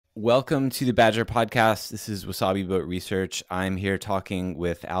Welcome to the Badger Podcast. This is Wasabi Boat Research. I'm here talking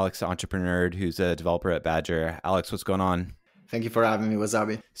with Alex the Entreprenerd, who's a developer at Badger. Alex, what's going on? Thank you for having me,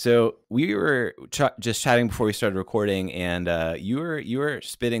 Wasabi. So we were just chatting before we started recording, and you were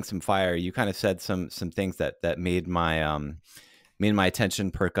spitting some fire. You kind of said some things that made my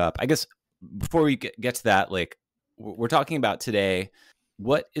attention perk up. I guess before we get to that, like we're talking about today,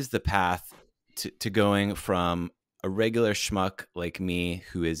 what is the path to going from a regular schmuck like me,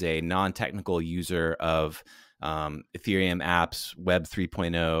 who is a non-technical user of Ethereum apps, Web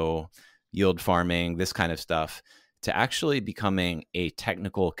 3.0, yield farming, this kind of stuff, to actually becoming a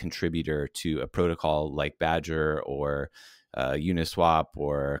technical contributor to a protocol like Badger or Uniswap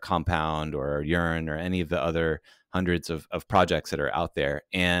or Compound or Yearn or any of the other hundreds of projects that are out there.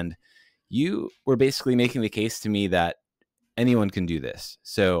 And you were basically making the case to me that anyone can do this.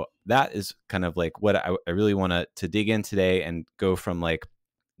 So that is kind of like what I really want to dig in today and go from like,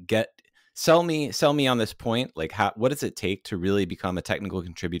 sell me on this point. Like what does it take to really become a technical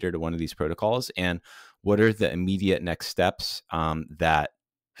contributor to one of these protocols? And what are the immediate next steps that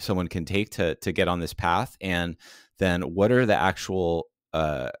someone can take to get on this path? And then what are the actual,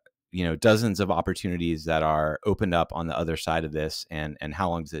 dozens of opportunities that are opened up on the other side of this, and how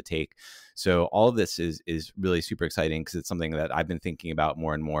long does it take? So all of this is really super exciting because it's something that I've been thinking about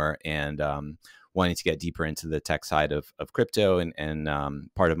more and more, and wanting to get deeper into the tech side of crypto, and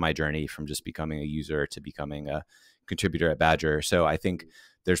part of my journey from just becoming a user to becoming a contributor at Badger. So I think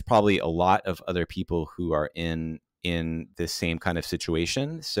there's probably a lot of other people who are in this same kind of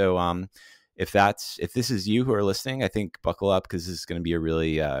situation. So if this is you who are listening, I think buckle up, because this is going to be a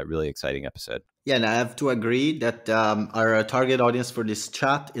really exciting episode. Yeah, and I have to agree that our target audience for this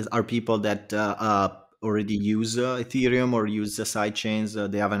chat are people that already use Ethereum or use the side chains.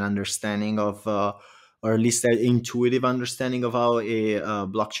 They have an understanding of, or at least an intuitive understanding of how a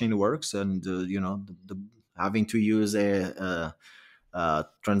blockchain works, and the having to use a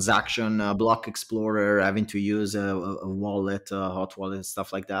transaction block explorer, having to use a wallet, hot wallet,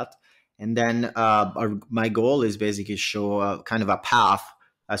 stuff like that. And then my goal is basically show kind of a path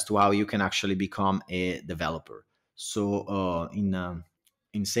as to how you can actually become a developer. So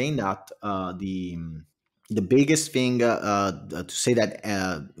in saying that, the biggest thing to say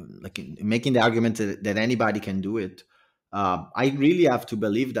that, like making the argument that anybody can do it, I really have to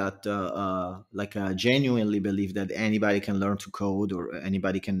believe that, genuinely believe that anybody can learn to code, or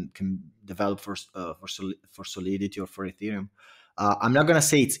anybody can develop for Solidity or for Ethereum. I'm not going to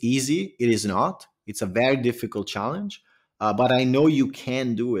say it's easy. It is not. It's a very difficult challenge, but I know you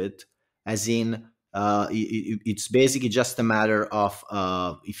can do it, as in it's basically just a matter of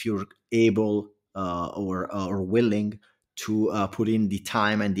if you're able or willing to put in the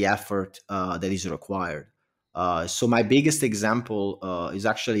time and the effort that is required. So my biggest example is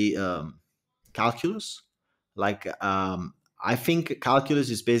actually calculus. I think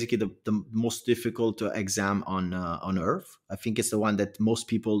calculus is basically the most difficult exam on earth. I think it's the one that most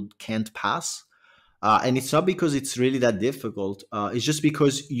people can't pass. And it's not because it's really that difficult. It's just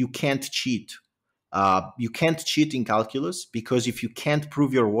because you can't cheat. You can't cheat in calculus, because if you can't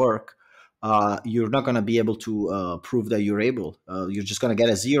prove your work, you're not going to be able to prove that you're able. You're just going to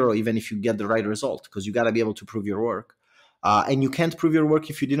get a zero even if you get the right result, because you got to be able to prove your work. And you can't prove your work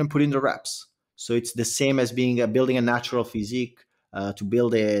if you didn't put in the reps. So it's the same as building a natural physique. To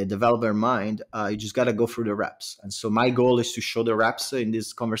build a developer mind, you just got to go through the reps. And so my goal is to show the reps in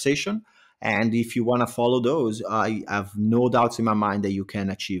this conversation. And if you want to follow those, I have no doubts in my mind that you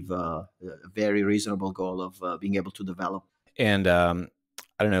can achieve a very reasonable goal of being able to develop. And I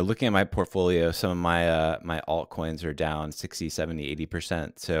don't know, looking at my portfolio, some of my altcoins are down 60, 70,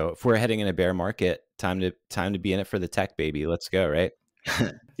 80%. So if we're heading in a bear market, time to be in it for the tech, baby. Let's go, right?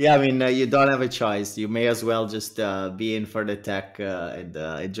 Yeah, I mean, you don't have a choice. You may as well just be in for the tech and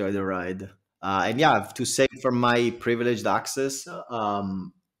enjoy the ride. And yeah, I have to say, from my privileged access,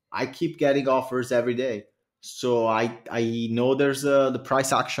 I keep getting offers every day. So I know there's the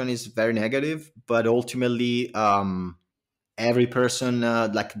price action is very negative, but ultimately every person,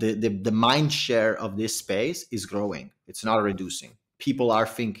 like the mind share of this space is growing. It's not reducing. People are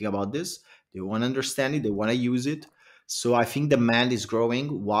thinking about this. They want to understand it. They want to use it. So I think demand is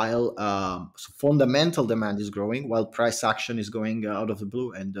growing, while fundamental demand is growing, while price action is going out of the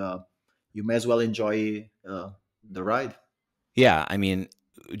blue. And you may as well enjoy the ride. Yeah, I mean,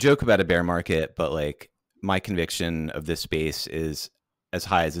 joke about a bear market, but like my conviction of this space is as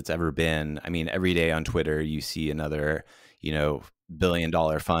high as it's ever been. I mean, every day on Twitter, you see another,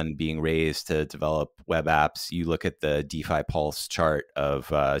 billion-dollar fund being raised to develop web apps. You look at the DeFi Pulse chart of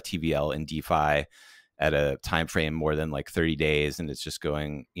TVL and DeFi at a time frame more than like 30 days, and it's just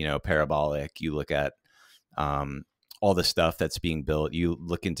going, parabolic. You look at all the stuff that's being built. You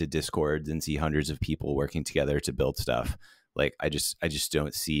look into Discords and see hundreds of people working together to build stuff. Like I just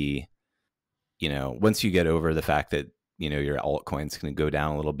don't see, once you get over the fact that, your altcoin's going to go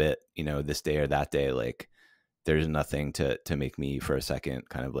down a little bit, this day or that day, like there's nothing to make me for a second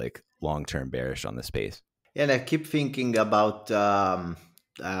kind of like long-term bearish on the space. Yeah, and I keep thinking about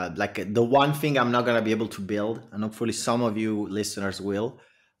like the one thing I'm not gonna be able to build, and hopefully some of you listeners will.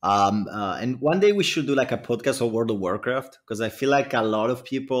 And one day we should do like a podcast on World of Warcraft, because I feel like a lot of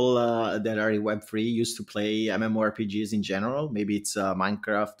people that are in Web3 used to play MMORPGs in general. Maybe it's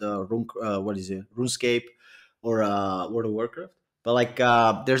Minecraft, what is it, RuneScape, or World of Warcraft. But like,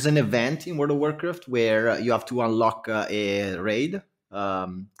 there's an event in World of Warcraft where you have to unlock a raid.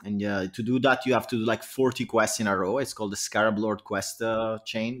 And to do that, you have to do like 40 quests in a row. It's called the Scarab Lord quest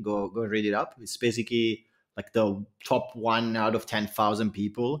chain. Go read it up. It's basically like the top 1 out of 10,000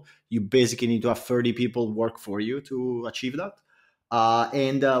 people. You basically need to have 30 people work for you to achieve that.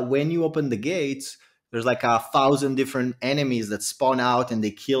 And when you open the gates, there's like 1,000 different enemies that spawn out and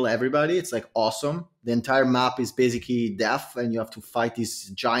they kill everybody. It's like awesome. The entire map is basically death, and you have to fight these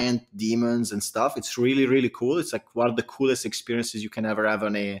giant demons and stuff. It's really, really cool. It's like one of the coolest experiences you can ever have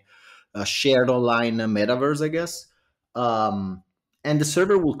on a shared online metaverse, I guess. And the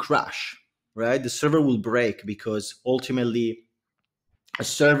server will crash, right? The server will break, because ultimately a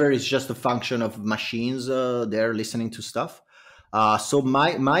server is just a function of machines there listening to stuff. So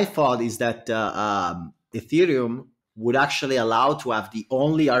my thought is that Ethereum would actually allow to have the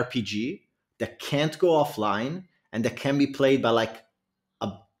only RPG that can't go offline and that can be played by like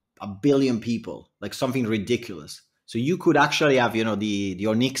a billion people, like something ridiculous. So you could actually have, the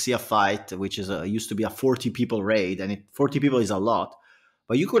Onyxia fight, which is used to be a 40 people raid, and 40 people is a lot.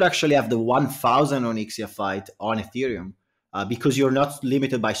 But you could actually have the 1,000 Onyxia fight on Ethereum, because you're not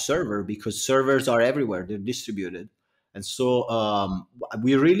limited by server, because servers are everywhere. They're distributed. And so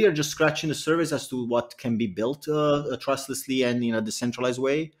we really are just scratching the surface as to what can be built trustlessly and in a decentralized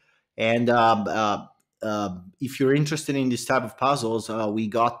way. And if you're interested in this type of puzzles, we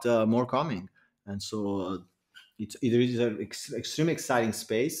got more coming. And so it is an extremely exciting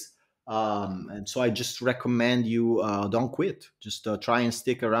space. And so I just recommend you don't quit. Just try and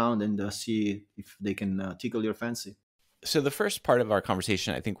stick around and see if they can tickle your fancy. So the first part of our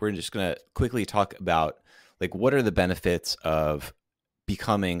conversation, I think we're just going to quickly talk about like what are the benefits of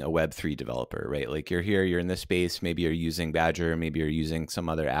becoming a Web3 developer, right? Like you're here, you're in this space, maybe you're using Badger, maybe you're using some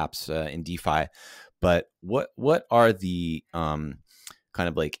other apps in DeFi, but what are the kind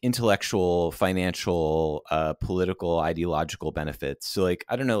of like intellectual, financial, political, ideological benefits? So like,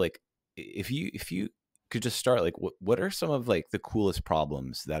 I don't know, like if you could just start, like what are some of like the coolest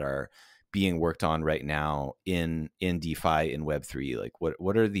problems that are being worked on right now in DeFi in Web3? Like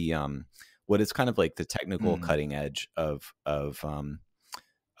what are the what is kind of like the technical cutting edge of the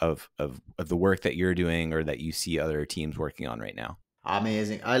work that you're doing or that you see other teams working on right now?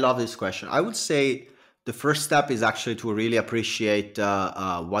 Amazing. I love this question. I would say the first step is actually to really appreciate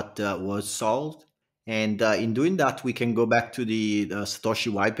what was solved. And in doing that, we can go back to the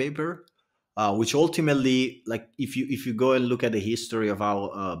Satoshi white paper, which ultimately, like if you go and look at the history of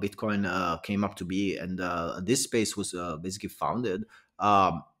how Bitcoin came up to be, and this space was basically founded,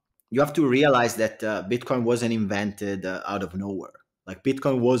 you have to realize that Bitcoin wasn't invented out of nowhere. Like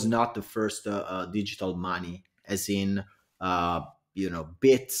Bitcoin was not the first digital money, as in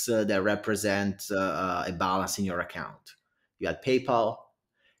bits that represent a balance in your account. You had PayPal,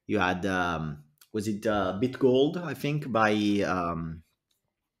 you had was it BitGold? I think I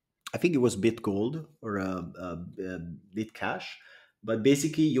think it was BitGold or BitCash, but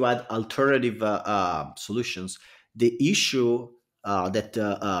basically you had alternative solutions. The issue that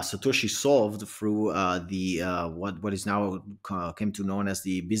Satoshi solved through the what is now came to known as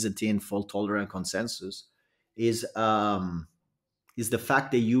the Byzantine fault tolerant consensus is the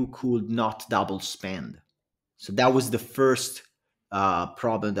fact that you could not double spend. So that was the first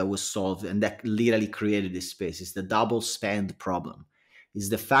problem that was solved, and that literally created this space. It's the double spend problem. Is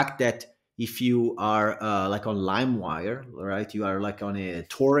the fact that if you are like on LimeWire, right? You are like on a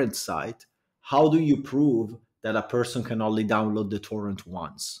torrent site. How do you prove that a person can only download the torrent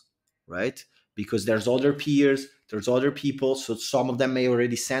once, right? Because there's other peers, there's other people. So some of them may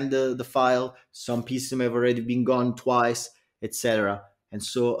already send the file. Some pieces may have already been gone twice, etc. And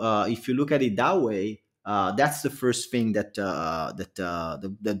so if you look at it that way, that's the first thing that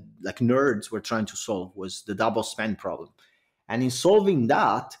the like nerds were trying to solve, was the double spend problem. And in solving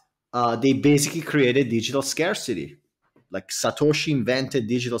that, they basically created digital scarcity. Like Satoshi invented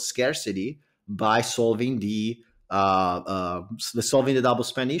digital scarcity by solving solving the double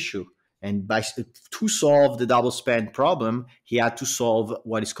spend issue. And to solve the double spend problem, he had to solve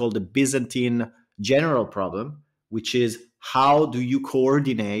what is called the Byzantine general problem, which is how do you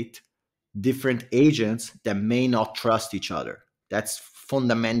coordinate different agents that may not trust each other. That's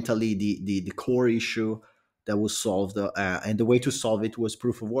fundamentally the core issue that was solved, and the way to solve it was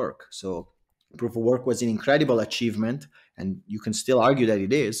proof of work. So proof of work was an incredible achievement, and you can still argue that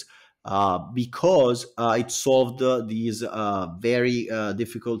it is, because it solved these very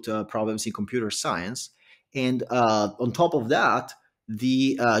difficult problems in computer science. And on top of that,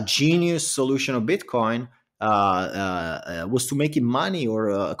 the genius solution of Bitcoin was to make it money, or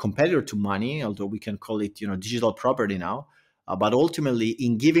a competitor to money, although we can call it, digital property now. But ultimately,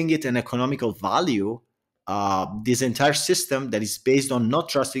 in giving it an economical value, this entire system that is based on not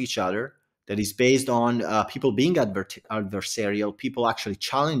trusting each other, that is based on people being adversarial, people actually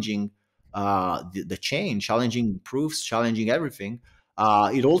challenging the chain, challenging proofs, challenging everything.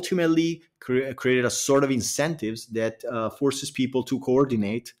 It ultimately created a sort of incentives that forces people to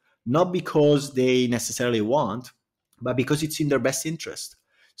coordinate, not because they necessarily want, but because it's in their best interest.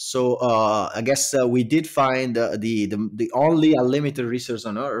 So I guess we did find the only unlimited resource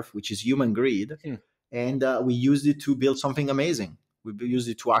on Earth, which is human greed, Hmm. and we used it to build something amazing. We used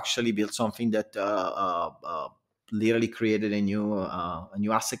it to actually build something that literally created a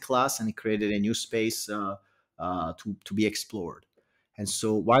new asset class, and it created a new space to be explored. And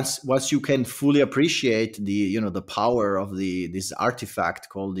so once you can fully appreciate the power of this artifact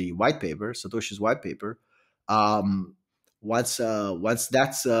called the white paper, Satoshi's white paper, um, once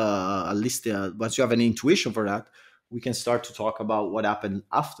that's at least once you have an intuition for that, we can start to talk about what happened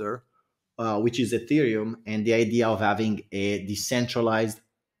after, which is Ethereum, and the idea of having a decentralized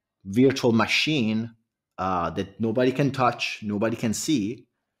virtual machine that nobody can touch, nobody can see,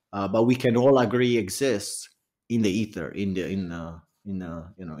 but we can all agree exists in the ether, in our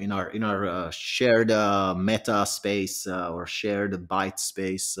shared meta space, or shared byte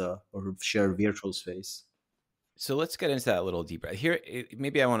space, or shared virtual space. So let's get into that a little deeper. Here,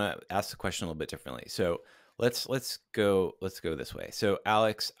 maybe I want to ask the question a little bit differently. So let's go this way. So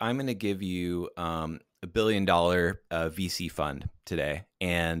Alex, I'm going to give you $1 billion VC fund today,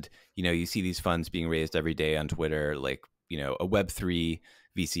 and you see these funds being raised every day on Twitter, like a Web3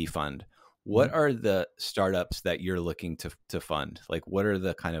 VC fund. What are the startups that you're looking to fund? Like, what are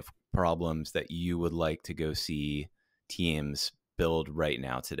the kind of problems that you would like to go see teams build right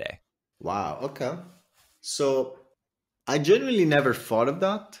now today? Wow. Okay. So I genuinely never thought of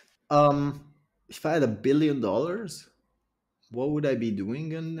that. If I had $1 billion, what would I be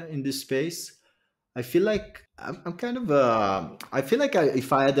doing in this space? I feel like I'm kind of I feel like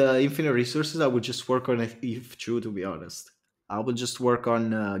if I had infinite resources, I would just work on it. If true, to be honest, I would just work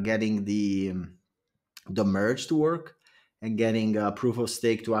on getting the merge to work, and getting proof of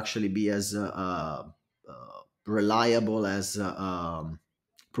stake to actually be as reliable as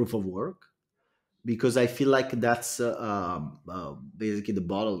proof of work, because I feel like that's basically the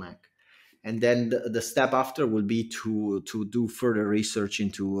bottleneck. And then the step after will be to do further research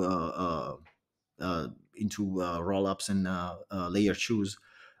into rollups and layer twos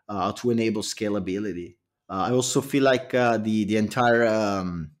to enable scalability. I also feel like the entire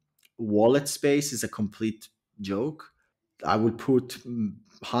wallet space is a complete joke. I would put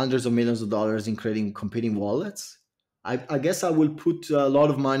hundreds of millions of dollars in creating competing wallets. I guess I will put a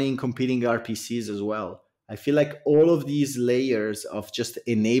lot of money in competing RPCs as well. I feel like all of these layers of just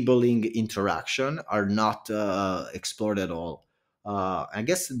enabling interaction are not explored at all. I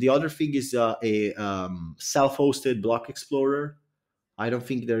guess the other thing is a self-hosted block explorer. I don't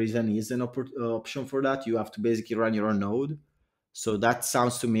think there is an option for that. You have to basically run your own node. So that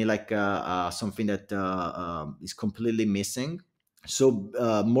sounds to me like something that is completely missing. So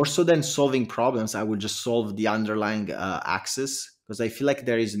more so than solving problems, I would just solve the underlying access, because I feel like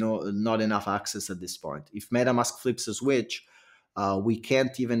there is not enough access at this point. If MetaMask flips a switch, we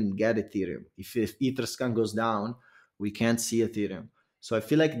can't even get Ethereum. If Etherscan goes down, we can't see Ethereum. So I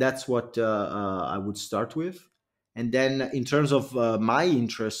feel like that's what I would start with. And then in terms of my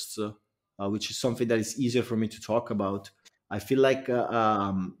interests, which is something that is easier for me to talk about, I feel like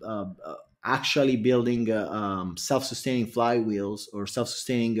actually building self-sustaining flywheels, or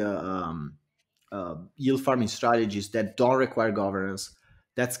self-sustaining yield farming strategies that don't require governance.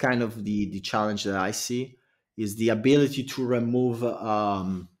 That's kind of the challenge that I see, is the ability to remove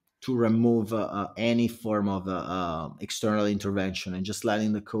any form of external intervention and just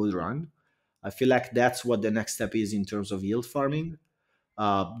letting the code run. I feel like that's what the next step is in terms of yield farming.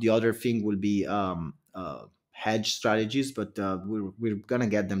 The other thing will be hedge strategies, but we're gonna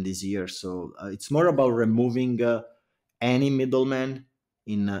get them this year. So it's more about removing any middleman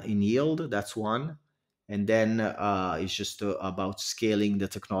in yield. That's one, and then it's just about scaling the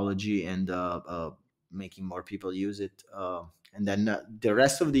technology and making more people use it. And then the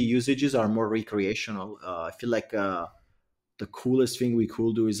rest of the usages are more recreational. I feel like the coolest thing we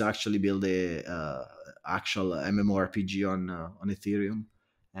could do is actually build a actual MMORPG on Ethereum,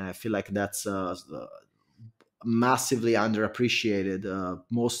 and I feel like that's massively underappreciated.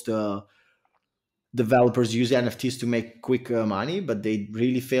 Most developers use NFTs to make quick money, but they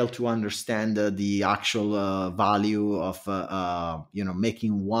really fail to understand the actual value of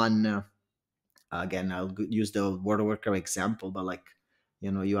making one. Again, I'll use the World of Warcraft example, but like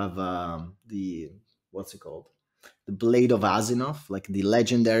you have the what's it called? The Blade of Asinov, like the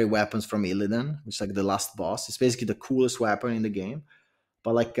legendary weapons from Illidan, which is like the last boss. It's basically the coolest weapon in the game.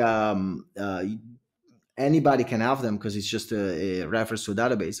 But like anybody can have them because it's just a reference to a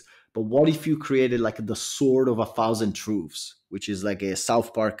database. But what if you created like the Sword of a Thousand Truths, which is like a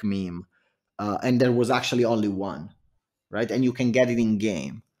South Park meme, and there was actually only one, right? And you can get it in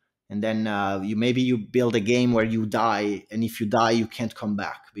game. And then you build a game where you die, and if you die, you can't come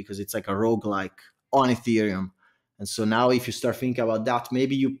back because it's like a roguelike on Ethereum. And so now, if you start thinking about that,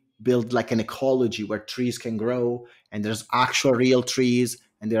 maybe you build like an ecology where trees can grow, and there's actual real trees,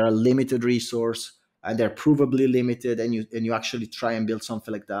 and there are limited resource, and they're provably limited, and you actually try and build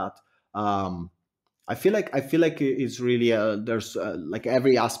something like that. I feel like it's really there's like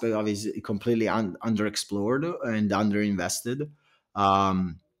every aspect of it is completely underexplored and underinvested.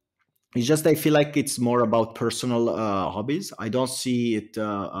 Um, it's just I feel like it's more about personal hobbies. I don't see it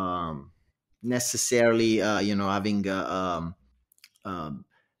necessarily having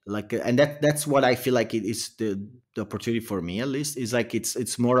like and that's what I feel like it is the opportunity for me, at least, is like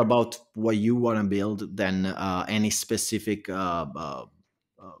it's more about what you want to build than any specific uh,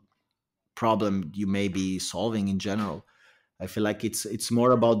 problem you may be solving in general. I feel like it's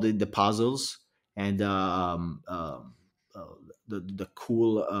more about the puzzles and uh, the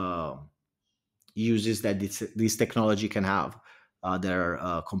cool uses that this technology can have. They're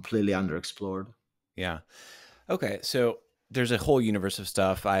completely underexplored. Yeah. Okay. So there's a whole universe of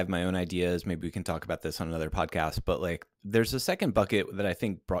stuff. I have my own ideas. Maybe we can talk about this on another podcast. But like, there's a second bucket that I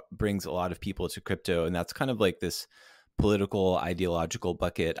think brings a lot of people to crypto, and that's kind of like this political ideological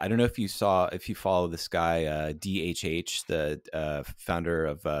bucket. I don't know if you follow this guy DHH, the founder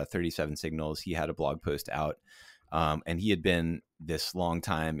of 37 Signals. He had a blog post out, and he had been this long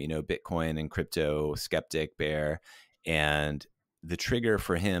time, Bitcoin and crypto skeptic bear, and the trigger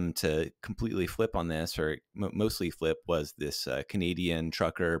for him to completely flip on this, or mostly flip, was this Canadian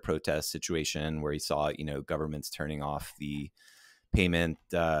trucker protest situation where he saw governments turning off the payment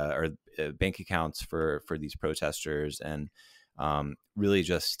or bank accounts for these protesters, and really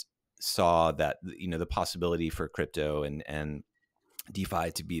just saw that the possibility for crypto and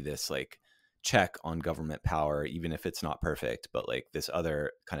DeFi to be this like check on government power, even if it's not perfect, but like this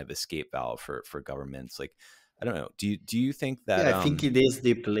other kind of escape valve for governments. Like, I don't know. Do you think that? Yeah, I think it is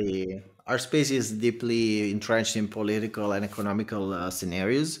deeply. Our space is deeply entrenched in political and economical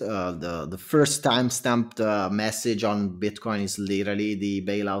scenarios. The first time stamped message on Bitcoin is literally the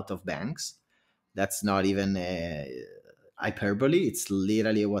bailout of banks. That's not even hyperbole. It's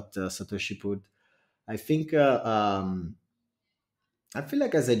literally what Satoshi put. I think. I feel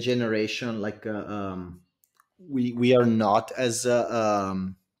like as a generation, like we are not as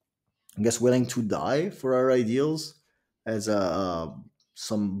I guess willing to die for our ideals, as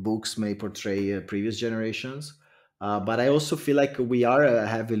some books may portray previous generations. But I also feel like we are a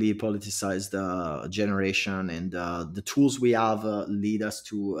heavily politicized generation, and the tools we have lead us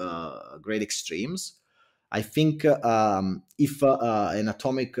to great extremes. I think if an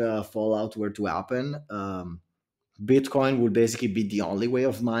atomic fallout were to happen, Bitcoin will basically be the only way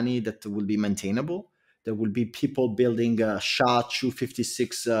of money that will be maintainable. There will be people building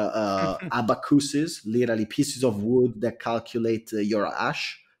SHA-256 abacuses, literally pieces of wood that calculate your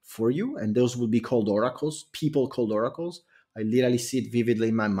hash for you, and those will be called oracles. People called oracles. I literally see it vividly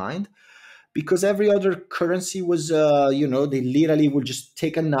in my mind, because every other currency was, they literally would just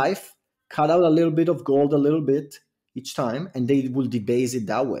take a knife, cut out a little bit of gold, a little bit each time, and they will debase it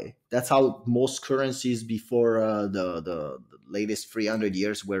that way. That's how most currencies before the latest 300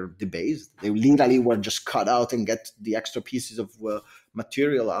 years were debased. They literally were just cut out and get the extra pieces of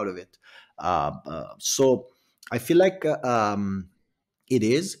material out of it. So I feel like it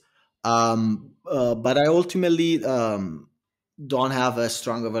is. But I ultimately don't have as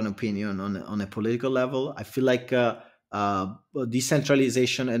strong of an opinion on a political level. I feel like But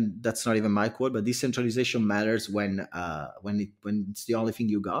decentralization, and that's not even my quote, but decentralization matters when it's the only thing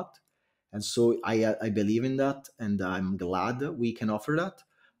you got. And so I believe in that, and I'm glad that we can offer that.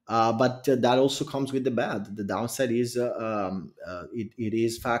 But that also comes with the bad. The downside is it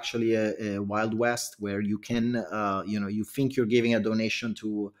is factually a wild west where you can you think you're giving a donation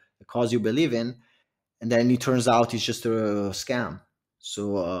to a cause you believe in, and then it turns out it's just a scam.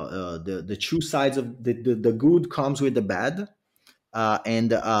 So the two sides of the good comes with the bad,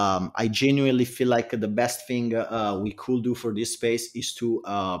 and I genuinely feel like the best thing we could do for this space is to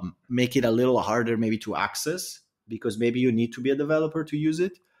make it a little harder, maybe to access, because maybe you need to be a developer to use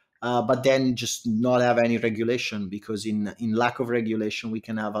it. But then just not have any regulation, because in lack of regulation, we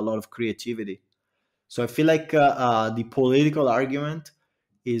can have a lot of creativity. So I feel like the political argument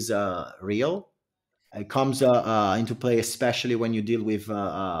is real. It comes into play, especially when you deal with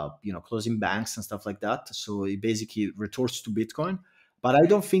closing banks and stuff like that. So it basically retorts to Bitcoin. But I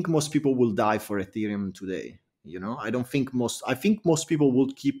don't think most people will die for Ethereum today. I don't think most. I think most people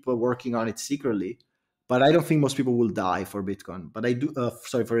will keep working on it secretly, but I don't think most people will die for Bitcoin. But I do.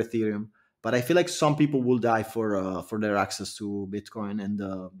 Sorry, for Ethereum. But I feel like some people will die for their access to Bitcoin and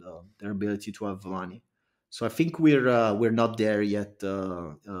their ability to have money. So I think we're not there yet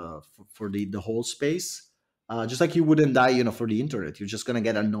for the whole space. Just like you wouldn't die, for the internet. You're just gonna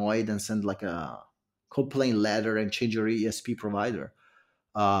get annoyed and send like a complaint letter and change your ESP provider.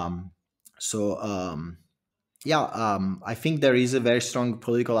 Um, so yeah, I think there is a very strong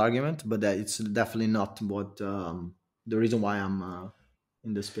political argument, but it's definitely not what the reason why I'm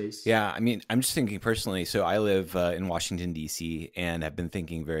in the space. Yeah, I mean, I'm just thinking personally. So I live in Washington D.C. and have been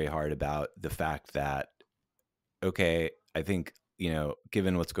thinking very hard about the fact that, okay, I think,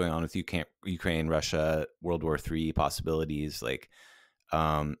 given what's going on with Ukraine, Russia, World War III possibilities, like,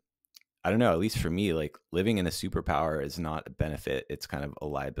 um, I don't know, at least for me, like living in a superpower is not a benefit. It's kind of a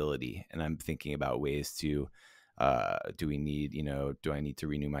liability. And I'm thinking about ways to, do I need to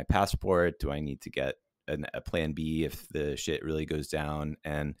renew my passport? Do I need to get a plan B if the shit really goes down?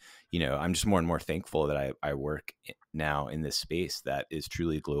 And, I'm just more and more thankful that I work now in this space that is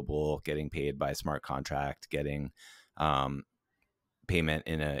truly global, getting paid by a smart contract, getting, um, payment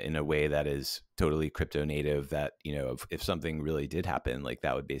in a way that is totally crypto native, that if something really did happen, like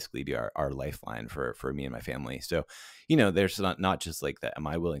that would basically be our lifeline for me and my family. So there's not just like that, am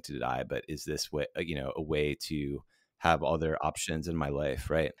I willing to die, but is this way, a way to have other options in my life,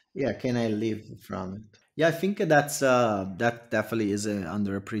 right? Yeah, can I live from it? Yeah, I think that definitely is an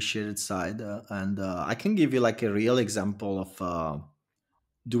underappreciated side, and I can give you like a real example of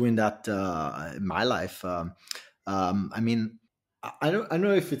doing that in my life. I mean, I don't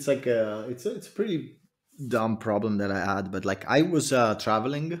know if it's like it's a pretty dumb problem that I had, but like I was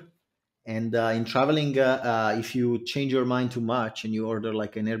traveling, and in traveling, if you change your mind too much and you order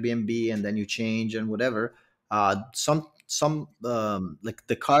like an Airbnb and then you change and whatever, some like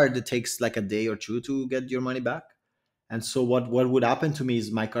the card takes like a day or two to get your money back. And so what would happen to me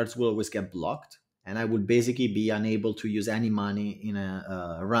is my cards will always get blocked, and I would basically be unable to use any money in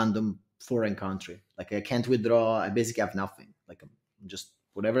a random foreign country. Like I can't withdraw. I basically have nothing. Like I'm just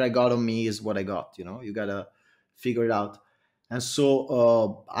whatever I got on me is what I got. You gotta figure it out. And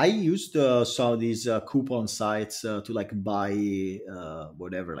so I used some of these coupon sites to like buy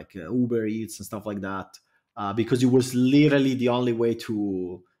whatever, like Uber Eats and stuff like that, because it was literally the only way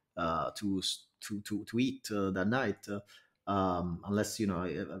to to eat that night, unless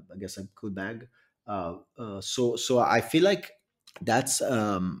I guess I could bag. So I feel like that's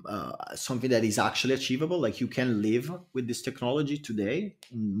something that is actually achievable. Like you can live with this technology today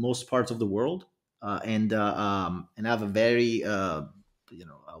in most parts of the world, and have a very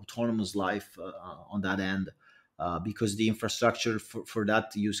autonomous life on that end, because the infrastructure for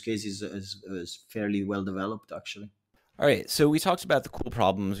that use case is fairly well developed actually. All right. So we talked about the cool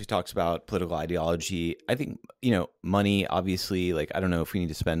problems. We talked about political ideology. I think, money, obviously, like, I don't know if we need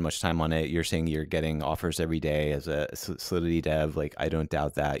to spend much time on it. You're saying you're getting offers every day as a Solidity dev. Like, I don't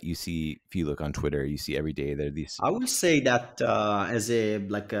doubt that. You see, if you look on Twitter, you see every day there are these. I will say that as a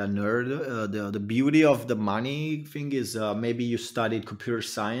like a nerd, the beauty of the money thing is maybe you studied computer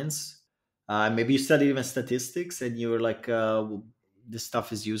science, maybe you studied even statistics, and you were like, this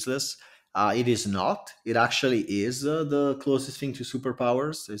stuff is useless. It is not. It actually is the closest thing to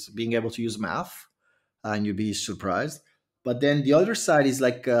superpowers is being able to use math, and you'd be surprised. But then the other side is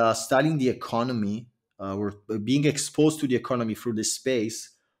like studying the economy, or being exposed to the economy through this space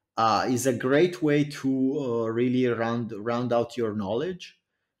is a great way to really round out your knowledge,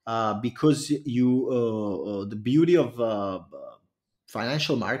 because the beauty of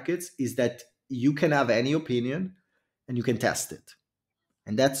financial markets is that you can have any opinion, and you can test it.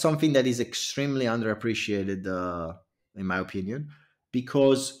 And that's something that is extremely underappreciated, in my opinion,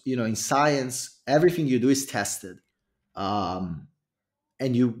 because in science, everything you do is tested. Um,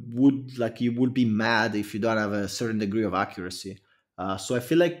 and you would be mad if you don't have a certain degree of accuracy. So I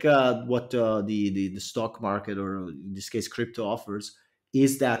feel like what the stock market, or in this case crypto, offers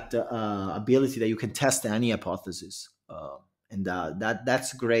is that ability that you can test any hypothesis, and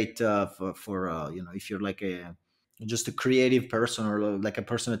that's great for if you're like a just a creative person, or like a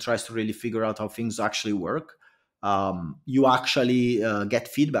person that tries to really figure out how things actually work. You actually get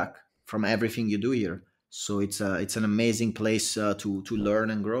feedback from everything you do here, so it's an amazing place to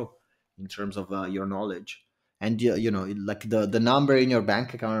learn and grow in terms of your knowledge. And like the number in your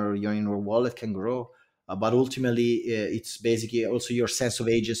bank account or in your wallet can grow, but ultimately it's basically also your sense of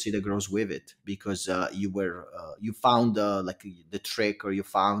agency that grows with it, because you found like the trick, or you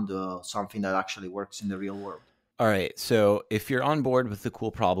found something that actually works in the real world. All right. So if you're on board with the cool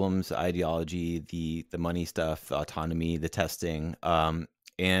problems, the ideology, the money stuff, the autonomy, the testing,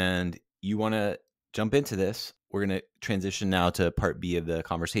 and you want to jump into this, we're going to transition now to part B of the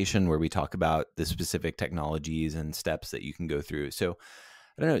conversation, where we talk about the specific technologies and steps that you can go through. So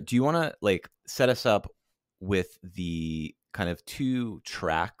I don't know, do you want to like set us up with the kind of two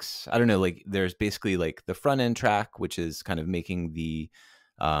tracks? I don't know, like there's basically like the front end track, which is kind of making the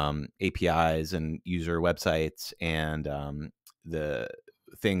APIs and user websites, and the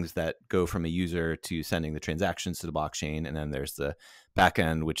things that go from a user to sending the transactions to the blockchain. And then there's the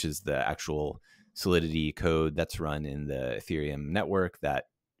backend, which is the actual Solidity code that's run in the Ethereum network that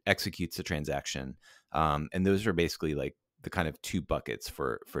executes the transaction. And those are basically like the kind of two buckets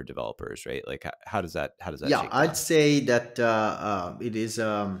for developers, right? Like how does that Yeah, shake I'd down? say that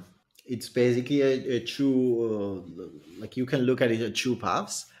it's basically a true like you can look at it as two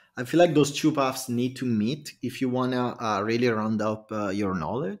paths. I feel like those two paths need to meet if you want to really round up your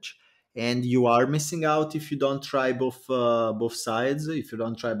knowledge, and you are missing out if you don't try both sides, if you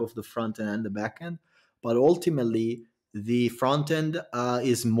don't try both the front end and the back end. But ultimately, the front end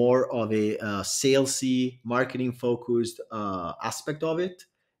is more of a salesy, marketing focused aspect of it.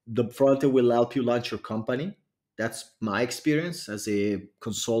 The front end will help you launch your company. That's my experience as a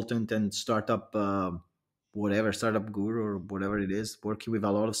consultant and startup, whatever, startup guru or whatever it is, working with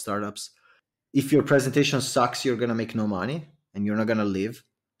a lot of startups. If your presentation sucks, you're going to make no money and you're not going to live.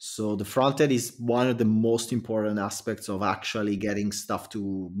 So the front end is one of the most important aspects of actually getting stuff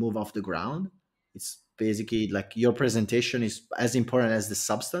to move off the ground. It's basically like your presentation is as important as the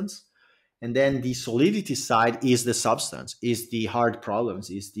substance, and then the solidity side is the substance, is the hard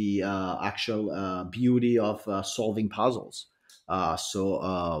problems, is the actual beauty of solving puzzles.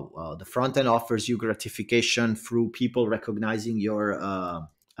 The front end offers you gratification through people recognizing your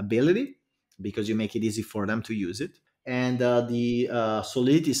ability, because you make it easy for them to use it. And the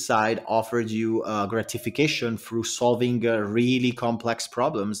solidity side offers you gratification through solving really complex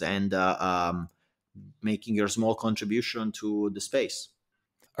problems and making your small contribution to the space.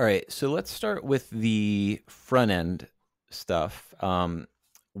 All right, so let's start with the front end stuff.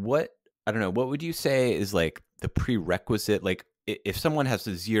 What I don't know, what would you say is like the prerequisite? Like, if someone has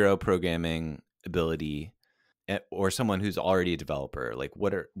a zero programming ability, or someone who's already a developer, like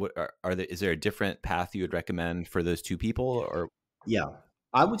what are there? Is there a different path you would recommend for those two people? Or Yeah,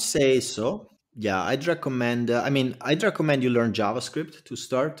 I would say so. Yeah, I'd recommend. I'd recommend you learn JavaScript to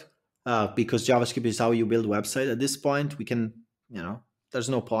start, because JavaScript is how you build website. At this point, there's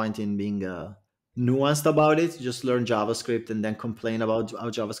no point in being nuanced about it. Just learn JavaScript and then complain about how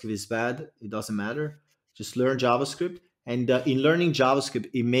JavaScript is bad. It doesn't matter. Just learn JavaScript, and in learning JavaScript,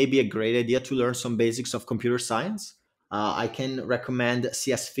 it may be a great idea to learn some basics of computer science. I can recommend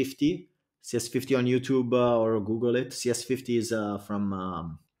CS50 on YouTube, or Google it. CS50 is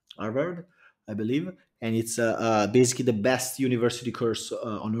from Harvard, I believe, and it's basically the best university course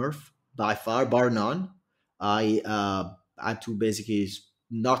on earth by far, bar none. I had to basically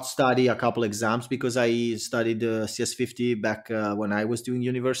not study a couple exams because I studied CS50 back when I was doing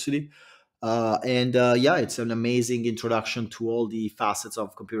university. And Yeah, it's an amazing introduction to all the facets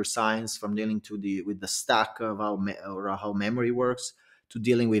of computer science, from dealing with the stack of or how memory works, to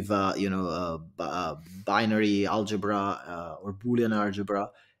dealing with binary algebra or Boolean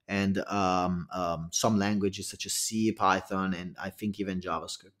algebra, and some languages such as C, Python, and I think even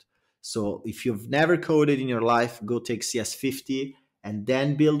JavaScript. So if you've never coded in your life, go take CS50 and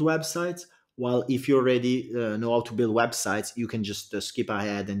then build websites. While if you already know how to build websites, you can just skip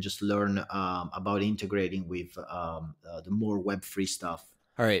ahead and just learn about integrating with the more web-free stuff.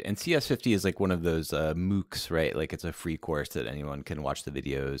 all right, and CS50 is like one of those MOOCs, right? Like it's a free course that anyone can watch the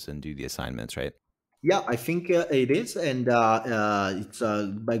videos and do the assignments, right? Yeah, I think it is, and it's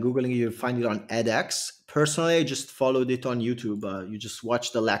by googling you'll find it on edX. Personally, I just followed it on YouTube. You just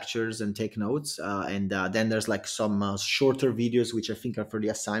watch the lectures and take notes, and then there's like some shorter videos which I think are for the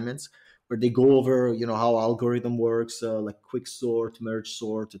assignments, where they go over how algorithm works, like quick sort, merge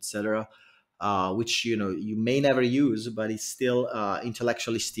sort, etc. Which you may never use, but it's still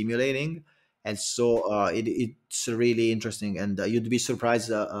intellectually stimulating, and so it's really interesting, and you'd be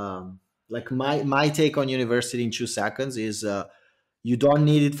surprised. Like my take on university in 2 seconds is you don't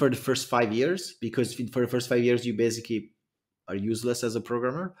need it for the first 5 years, because for the first 5 years you basically are useless as a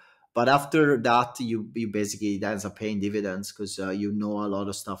programmer. But after that, you basically it ends up paying dividends, because you know a lot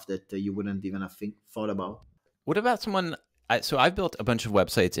of stuff that you wouldn't even have thought about. What about someone? So I've built a bunch of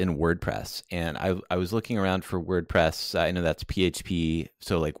websites in WordPress, and I was looking around for WordPress. I know that's PHP,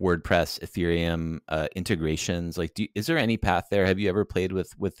 so like WordPress, Ethereum integrations. Like, is there any path there? Have you ever played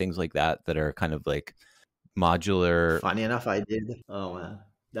with things like that are kind of like modular? Funny enough, I did. Oh man,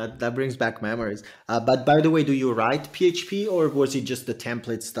 that brings back memories. But by the way, do you write PHP, or was it just the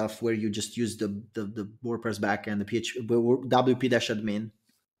template stuff where you just use the WordPress backend, the PHP WP-admin?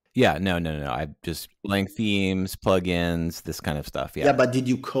 Yeah, no. I just building themes, plugins, this kind of stuff. Yeah, Yeah. but did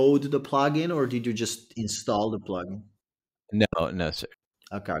you code the plugin, or did you just install the plugin? No, sir.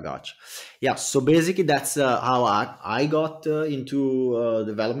 Okay, I gotcha. Yeah, so basically that's how I got into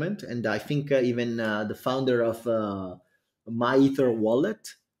development, and I think even the founder of My Ether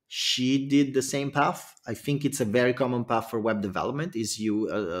wallet, she did the same path. I think it's a very common path for web development. Is you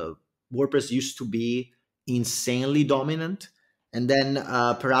WordPress used to be insanely dominant, and then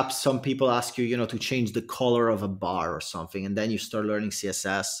perhaps some people ask you, to change the color of a bar or something, and then you start learning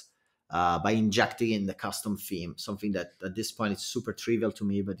CSS by injecting in the custom theme, something that at this point it's super trivial to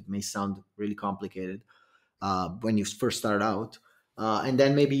me, but it may sound really complicated when you first start out. And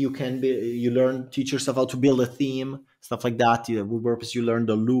then maybe you learn, teach yourself how to build a theme, stuff like that. With WordPress, you learn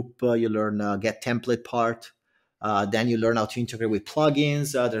the loop, you learn get template part. Then you learn how to integrate with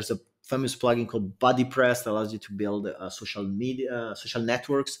plugins. There's a famous plugin called BuddyPress that allows you to build social media, social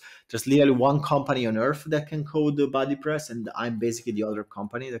networks. There's literally one company on earth that can code the BuddyPress, and I'm basically the other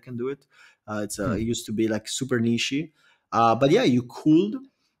company that can do it. It used to be like super nichey, but yeah, you could.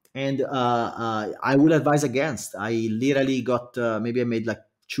 And I would advise against. I literally got maybe I made like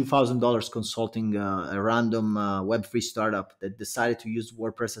 $2,000 consulting a random Web3 startup that decided to use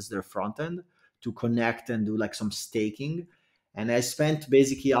WordPress as their front end to connect and do like some staking. And I spent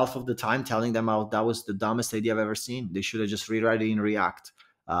basically half of the time telling them how that was the dumbest idea I've ever seen. They should have just rewrite it in React.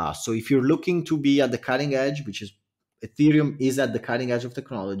 So if you're looking to be at the cutting edge, which is Ethereum is at the cutting edge of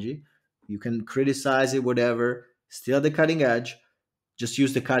technology, you can criticize it, whatever, still at the cutting edge. Just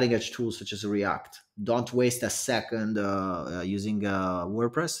use the cutting edge tools such as React. Don't waste a second using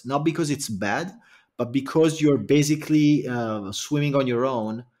WordPress, not because it's bad, but because you're basically swimming on your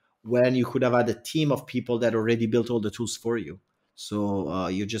own when you could have had a team of people that already built all the tools for you. So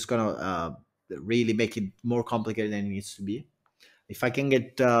you're just going to really make it more complicated than it needs to be. If I can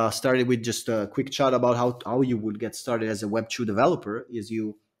get started with just a quick chat about how you would get started as a Web2 developer, is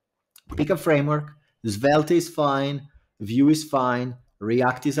you pick a framework. Svelte is fine. Vue is fine.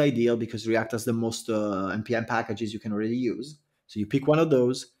 React is ideal because React has the most npm packages you can already use. So you pick one of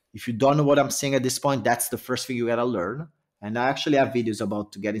those. If you don't know what I'm saying at this point, that's the first thing you gotta learn. And I actually have videos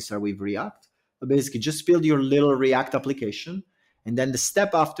about getting started with React. But basically, just build your little React application. And then the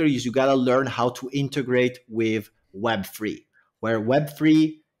step after is you gotta learn how to integrate with Web3, where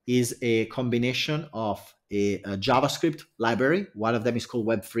Web3 is a combination of a JavaScript library. One of them is called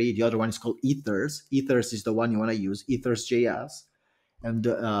Web3. The other one is called Ethers. Ethers is the one you want to use, Ethers.js. And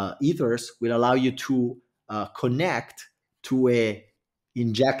Ethers will allow you to connect to a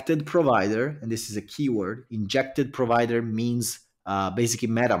injected provider. And this is a keyword. Injected provider means basically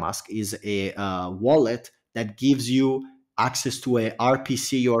MetaMask is a wallet that gives you access to a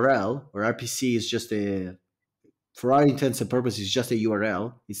RPC URL, or RPC is just for our intents and purposes, just a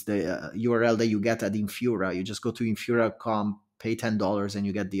URL. It's the URL that you get at Infura. You just go to infura.com, pay $10, and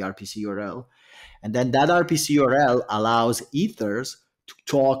you get the RPC URL. And then that RPC URL allows Ethers to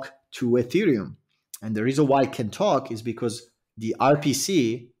talk to Ethereum. And the reason why it can talk is because the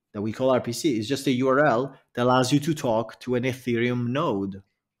RPC that we call RPC is just a URL that allows you to talk to an Ethereum node.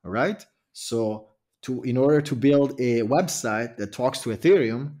 All right. So in order to build a website that talks to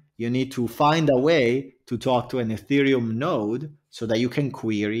Ethereum, you need to find a way to talk to an Ethereum node so that you can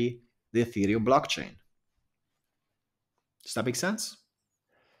query the Ethereum blockchain. Does that make sense?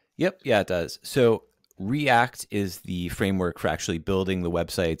 Yep. Yeah, it does. So React is the framework for actually building the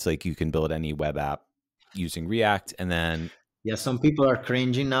websites. Like you can build any web app using React. And then Yeah, some people are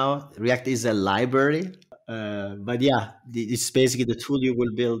cringing now. React is a library, but yeah, it's basically the tool you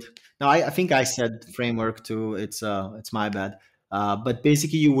will build. Now, I think I said framework too. It's my bad. But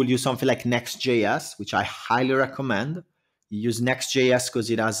basically, you will use something like Next.js, which I highly recommend. You use Next.js because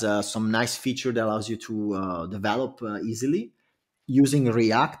it has some nice feature that allows you to develop easily. Using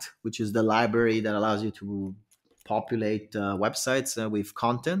React, which is the library that allows you to populate websites with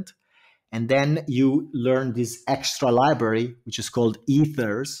content, and then you learn this extra library, which is called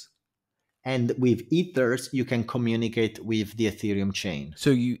ethers. And with ethers, you can communicate with the Ethereum chain. So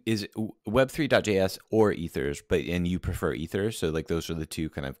you is Web3.js or Ethers, but and you prefer Ethers. So like those are the two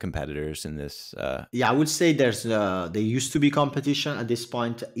kind of competitors in this. Yeah, I would say there used to be competition. At this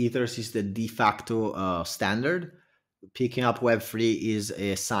point, ethers is the de facto standard. Picking up Web3 is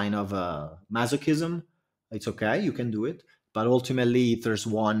a sign of masochism. It's okay, you can do it. But ultimately, Ethers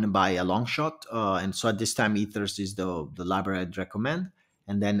won by a long shot. And so at this time, Ethers is the library I'd recommend.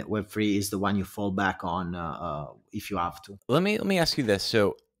 And then Web3 is the one you fall back on if you have to. Let me ask you this.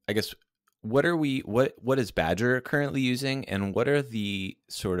 So I guess what is Badger currently using, and what are the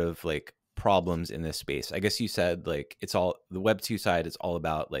sort of like problems in this space? I guess you said like it's all the Web2 side is all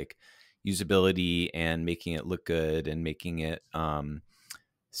about like usability and making it look good and making it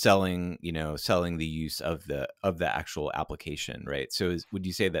selling the use of the actual application, right? So would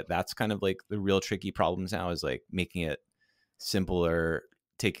you say that that's kind of like the real tricky problems now, is like making it simpler,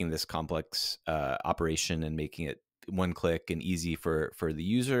 taking this complex operation and making it one click and easy for the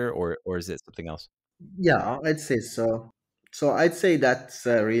user, or is it something else? Yeah, I'd say so. So I'd say that's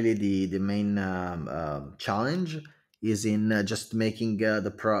really the main challenge is in just making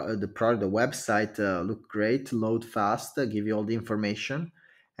the website look great, load fast, give you all the information,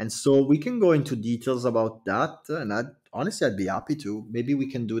 and so we can go into details about that. And honestly, I'd be happy to. Maybe we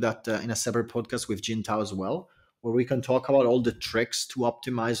can do that in a separate podcast with Jintao as well, where we can talk about all the tricks to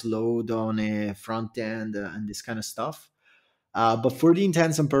optimize load on a front end and this kind of stuff. But for the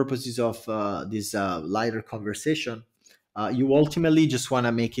intents and purposes of this lighter conversation, you ultimately just want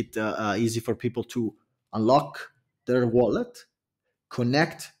to make it easy for people to unlock their wallet,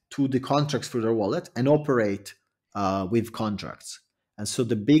 connect to the contracts for their wallet, and operate with contracts. And so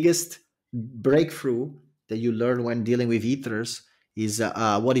the biggest breakthrough that you learn when dealing with ethers is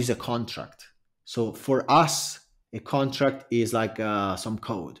what is a contract. So for us, a contract is like some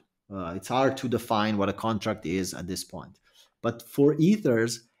code. It's hard to define what a contract is at this point. But for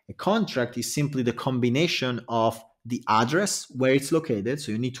ethers, a contract is simply the combination of the address where it's located.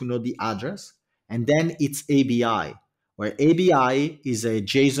 So you need to know the address, and then its ABI, where ABI is a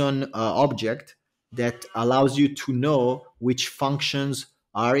JSON object that allows you to know which functions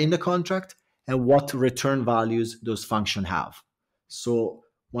are in the contract and what return values those functions have. So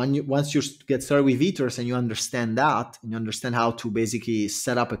once you get started with ethers and you understand that, and you understand how to basically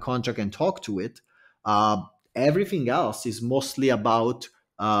set up a contract and talk to it, everything else is mostly about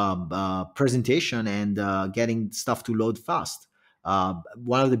presentation and getting stuff to load fast.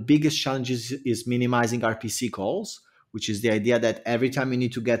 One of the biggest challenges is minimizing RPC calls, which is the idea that every time you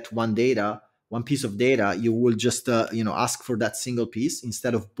need to get one piece of data, you will just ask for that single piece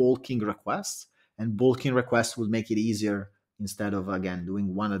instead of bulking requests. And bulking requests will make it easier instead of, again,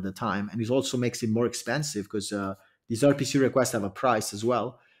 doing one at a time. And it also makes it more expensive because these RPC requests have a price as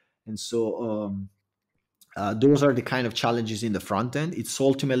well. And so those are the kind of challenges in the front end. It's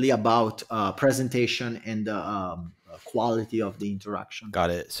ultimately about presentation and quality of the interaction. Got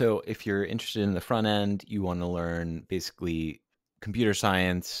it. So if you're interested in the front end, you want to learn basically computer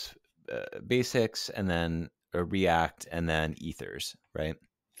science basics, and then React, and then Ethers, right?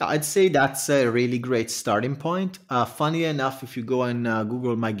 I'd say that's a really great starting point. Funny enough, if you go and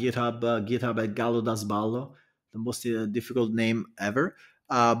Google my GitHub at Gallo das Ballo, the most difficult name ever.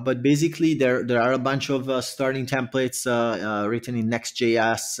 But basically, there are a bunch of starting templates written in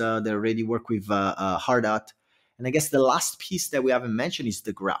Next.js. They already work with Hardhat. And I guess the last piece that we haven't mentioned is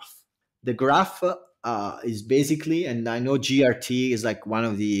the graph. The graph is basically, and I know GRT is like one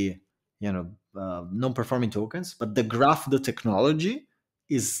of the non-performing tokens, but the graph, the technology,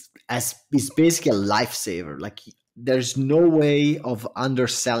 is basically a lifesaver. Like there's no way of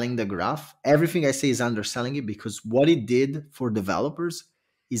underselling the graph. Everything I say is underselling it because what it did for developers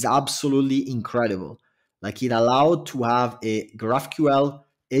is absolutely incredible. Like it allowed to have a GraphQL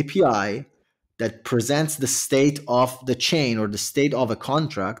API that presents the state of the chain or the state of a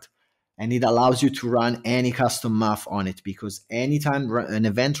contract, and it allows you to run any custom math on it because anytime an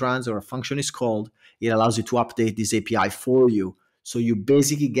event runs or a function is called, it allows you to update this API for you. So you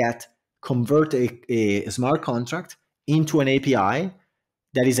basically convert a smart contract into an API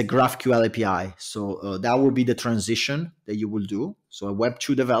that is a GraphQL API. So that will be the transition that you will do. So a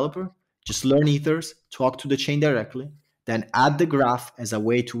Web2 developer, just learn ethers, talk to the chain directly, then add the graph as a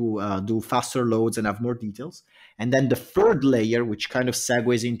way to do faster loads and have more details. And then the third layer, which kind of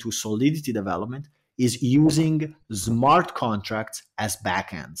segues into Solidity development, is using smart contracts as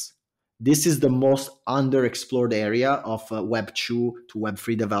backends. This is the most underexplored area of Web 2 to Web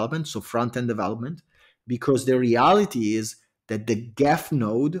 3 development, so front-end development, because the reality is that the Geth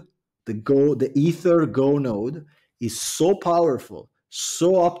node, the Ether Go node, is so powerful,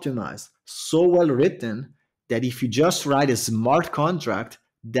 so optimized, so well written that if you just write a smart contract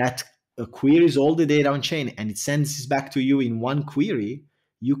that queries all the data on chain and it sends this back to you in one query,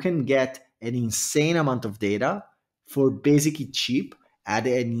 you can get an insane amount of data for basically cheap at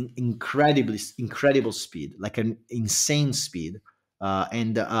an incredible speed, like an insane speed.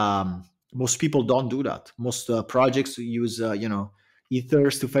 And most people don't do that. Most projects use,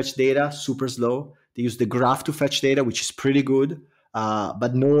 ethers to fetch data, super slow. They use the graph to fetch data, which is pretty good.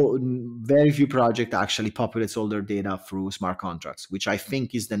 But very few projects actually populates all their data through smart contracts, which I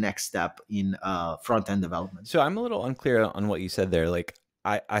think is the next step in front-end development. So I'm a little unclear on what you said there. Like,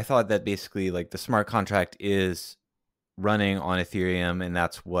 I thought that basically like the smart contract is running on Ethereum, and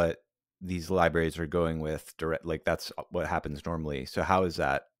that's what these libraries are going with direct. Like that's what happens normally. So how is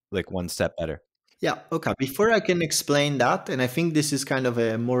that like one step better? Yeah, okay. Before I can explain that, and I think this is kind of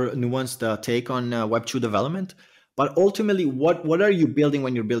a more nuanced take on Web2 development, but ultimately, what are you building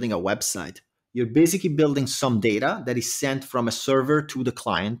when you're building a website? You're basically building some data that is sent from a server to the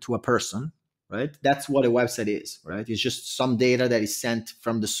client, to a person, right? That's what a website is, right? It's just some data that is sent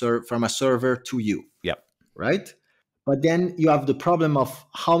from from a server to you. Yep. Right? But then you have the problem of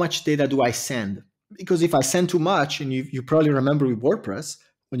how much data do I send? Because if I send too much, and you probably remember with WordPress,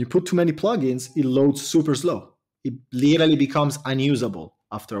 when you put too many plugins, it loads super slow. It literally becomes unusable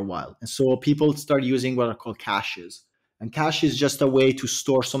after a while. And so people start using what are called caches. And cache is just a way to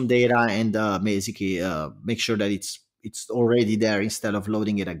store some data and basically make sure that it's already there instead of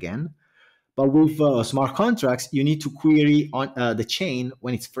loading it again. But with smart contracts, you need to query on the chain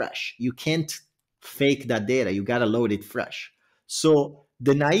when it's fresh. You can't fake that data. You got to load it fresh. So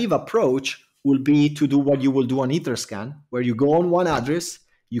the naive approach will be to do what you will do on Etherscan, where you go on one address,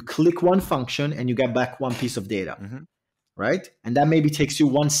 you click one function, and you get back one piece of data, right? And that maybe takes you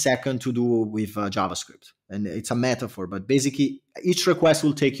 1 second to do with JavaScript. And it's a metaphor, but basically each request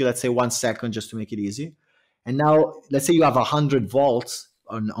will take you, let's say, 1 second just to make it easy. And now let's say you have 100 vaults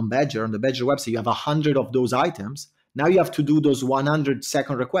on Badger, on the Badger website, you have 100 of those items. Now you have to do those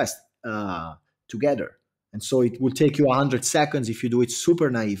 100-second requests together. And so it will take you 100 seconds if you do it super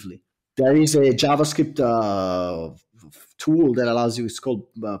naively. There is a JavaScript tool that allows you, it's called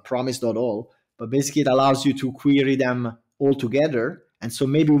promise.all, but basically it allows you to query them all together. And so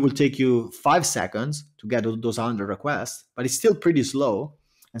maybe it will take you 5 seconds to get those 100 requests, but it's still pretty slow.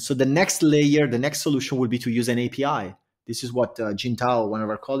 And so the next layer, the next solution will be to use an API. This is what Jin Tao, one of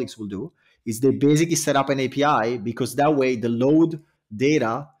our colleagues, will do, is they basically set up an API, because that way the load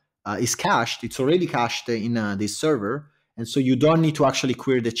data is cached. It's already cached in this server. And so you don't need to actually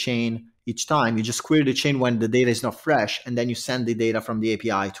query the chain each time. You just query the chain when the data is not fresh, and then you send the data from the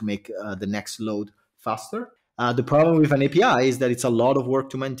API to make the next load faster. The problem with an API is that it's a lot of work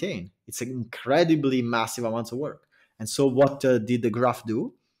to maintain. It's an incredibly massive amounts of work. And so what did the graph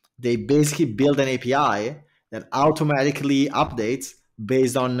do? They basically build an API that automatically updates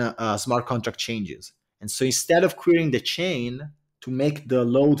based on smart contract changes. And so instead of querying the chain to make the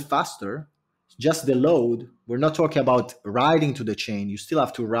load faster, just the load, we're not talking about writing to the chain. You still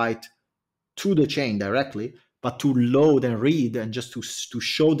have to write to the chain directly, but to load and read and just to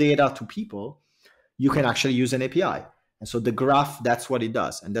show data to people, you can actually use an API. And so the graph, that's what it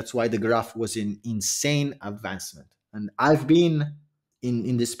does. And that's why the graph was an insane advancement. And I've been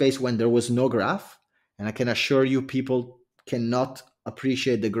in this space when there was no graph, and I can assure you people cannot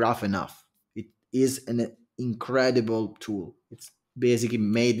appreciate the graph enough. It is an incredible tool. It's basically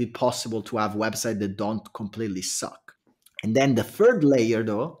made it possible to have websites that don't completely suck. And then the third layer,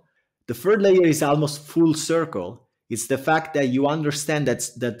 though, the third layer is almost full circle. It's the fact that you understand that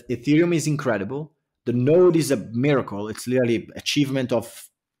Ethereum is incredible. The node is a miracle. It's literally achievement of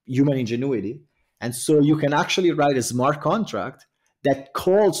human ingenuity. And so you can actually write a smart contract that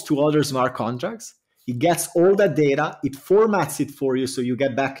calls to other smart contracts. It gets all that data, it formats it for you, so you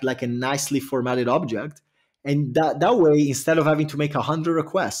get back like a nicely formatted object. And that way, instead of having to make 100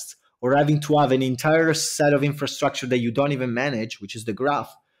 requests or having to have an entire set of infrastructure that you don't even manage, which is the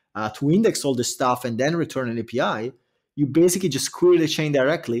graph, to index all this stuff and then return an API, you basically just query the chain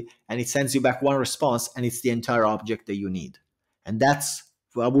directly and it sends you back one response, and it's the entire object that you need. And that's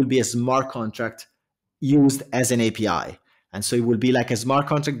will be a smart contract used as an API. And so it will be like a smart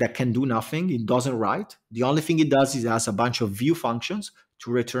contract that can do nothing. It doesn't write. The only thing it does is it has a bunch of view functions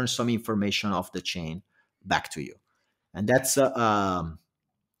to return some information off the chain back to you. And that's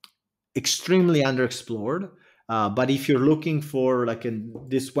extremely underexplored. But if you're looking for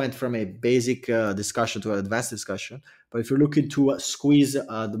this went from a basic discussion to an advanced discussion. But if you're looking to squeeze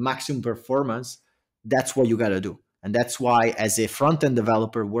the maximum performance, that's what you got to do. And that's why, as a front-end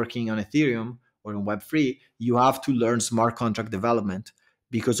developer working on Ethereum or in Web3, you have to learn smart contract development,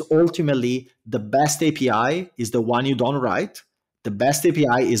 because ultimately the best API is the one you don't write. The best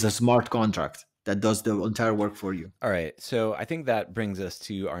API is a smart contract that does the entire work for you. All right. So I think that brings us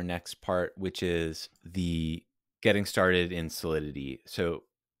to our next part, which is the getting started in Solidity. So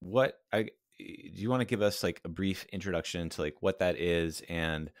do you want to give us like a brief introduction to like what that is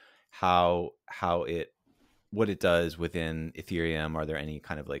and what it does within Ethereum? Are there any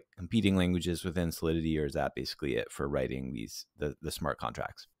kind of like competing languages within Solidity, or is that basically it for writing the smart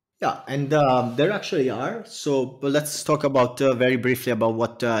contracts? Yeah, and there actually are. But let's talk about very briefly about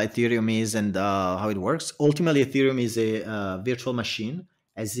what Ethereum is and how it works. Ultimately, Ethereum is a virtual machine,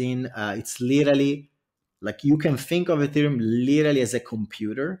 as in it's literally like you can think of Ethereum literally as a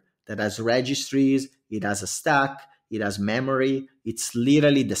computer that has registries, it has a stack, it has memory. It's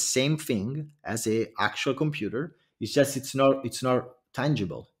literally the same thing as a actual computer. It's just it's not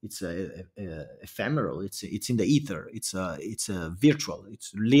tangible. It's ephemeral. It's in the ether. It's virtual.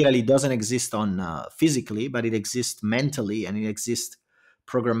 It's literally doesn't exist on physically, but it exists mentally and it exists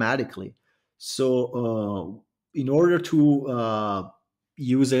programmatically. So in order to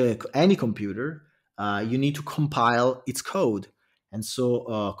use any computer, you need to compile its code. And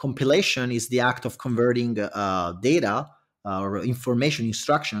so compilation is the act of converting data or information,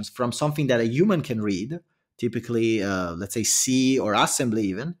 instructions from something that a human can read, typically, let's say C or assembly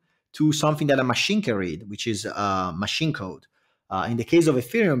even, to something that a machine can read, which is machine code. In the case of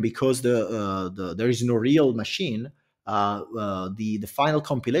Ethereum, because there is no real machine, the final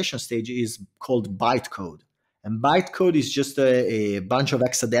compilation stage is called bytecode. And bytecode is just a bunch of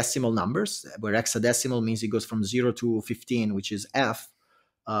hexadecimal numbers, where hexadecimal means it goes from 0 to 15, which is F.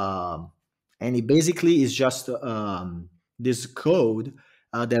 And it basically is just this code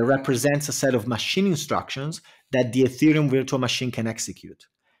that represents a set of machine instructions that the Ethereum virtual machine can execute.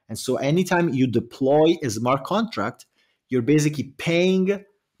 And so anytime you deploy a smart contract, you're basically paying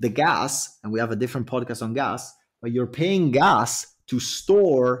the gas, and we have a different podcast on gas, but you're paying gas to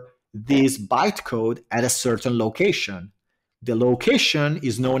store this bytecode at a certain location. The location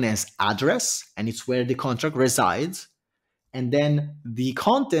is known as address, and it's where the contract resides. And then the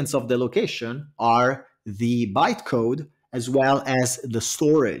contents of the location are the bytecode, as well as the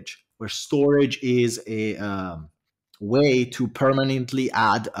storage, where storage is a way to permanently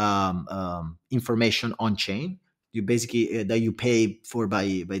add information on chain. You basically that you pay for by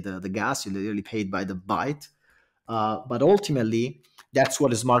the gas. You literally paid by the byte. But ultimately, that's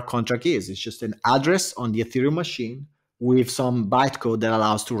what a smart contract is. It's just an address on the Ethereum machine with some bytecode that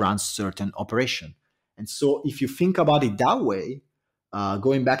allows to run certain operation. And so if you think about it that way,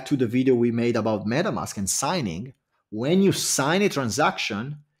 going back to the video we made about MetaMask and signing, when you sign a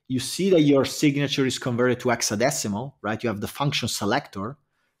transaction, you see that your signature is converted to hexadecimal, right? You have the function selector.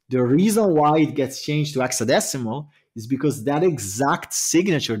 The reason why it gets changed to hexadecimal is because that exact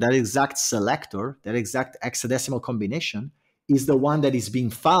signature, that exact selector, that exact hexadecimal combination is the one that is being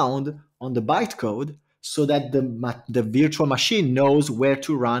found on the bytecode, so that the virtual machine knows where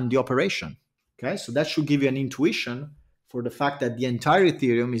to run the operation. Okay, so that should give you an intuition for the fact that the entire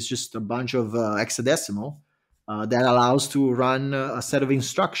Ethereum is just a bunch of hexadecimal that allows to run a set of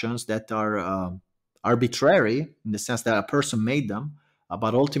instructions that are arbitrary in the sense that a person made them,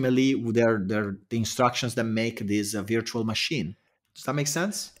 but ultimately they're the instructions that make this virtual machine. Does that make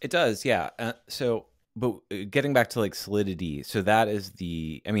sense? It does, yeah. But getting back to like Solidity, so that is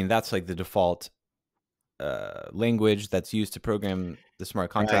that's like the default language that's used to program the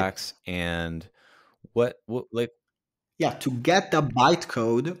smart contracts. Right. And what to get the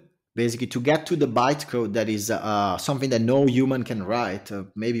bytecode, basically to get to the bytecode that is something that no human can write,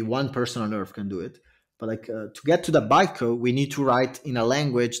 maybe one person on earth can do it, but to get to the bytecode, we need to write in a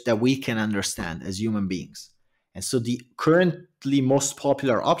language that we can understand as human beings. And so the currently most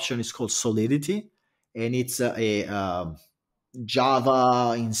popular option is called Solidity, and it's a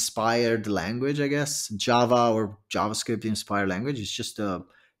Java inspired language, I guess. Java or JavaScript inspired language. It's just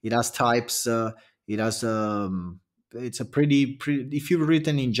it has types. It has it's a pretty. If you've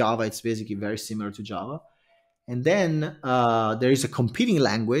written in Java, it's basically very similar to Java. And then there is a competing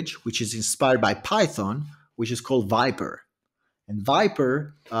language which is inspired by Python, which is called Viper. And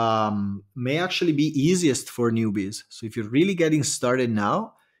Viper may actually be easiest for newbies. So if you're really getting started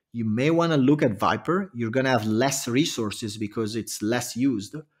now, you may want to look at Viper. You're going to have less resources because it's less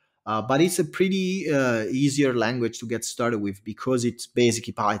used. But it's a pretty easier language to get started with because it's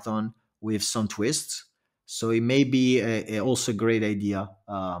basically Python with some twists. So it may be also a great idea.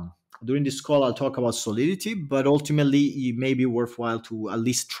 During this call, I'll talk about Solidity, but ultimately, it may be worthwhile to at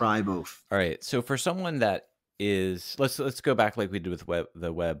least try both. All right. So for someone that is, let's go back like we did with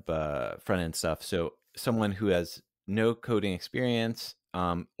the web front end stuff. So someone who has no coding experience,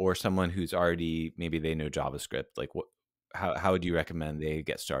 or someone who's already, maybe they know JavaScript. Like how would you recommend they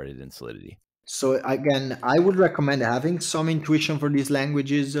get started in Solidity? So again, I would recommend having some intuition for these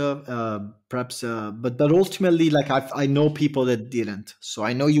languages, perhaps, but ultimately, like I know people that didn't. So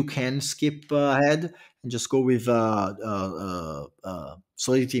I know you can skip ahead and just go with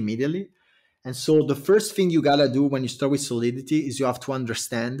Solidity immediately. And so the first thing you gotta do when you start with Solidity is you have to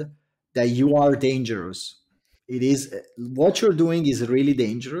understand that you are dangerous. It is what you're doing is really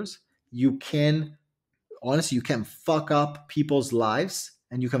dangerous. You can honestly, you can fuck up people's lives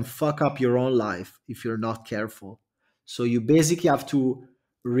and you can fuck up your own life if you're not careful. So you basically have to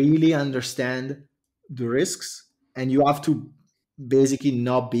really understand the risks and you have to basically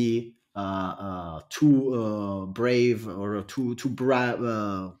not be too brave or too brave.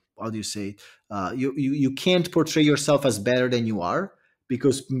 How do you say? You can't portray yourself as better than you are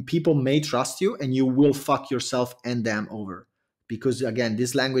because people may trust you and you will fuck yourself and them over. Because again,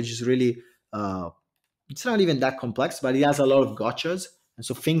 this language is really it's not even that complex, but it has a lot of gotchas, and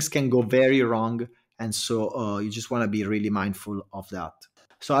so things can go very wrong. And so you just want to be really mindful of that.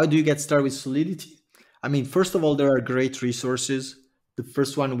 So how do you get started with Solidity? I mean, first of all, there are great resources. The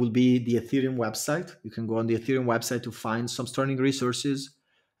first one will be the Ethereum website. You can go on the Ethereum website to find some starting resources.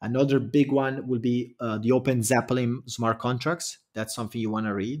 Another big one will be the Open Zeppelin smart contracts. That's something you want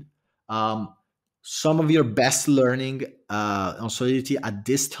to read. Some of your best learning on Solidity at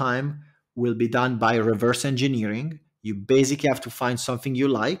this time will be done by reverse engineering. You basically have to find something you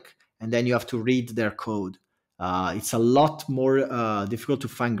like, and then you have to read their code. It's a lot more difficult to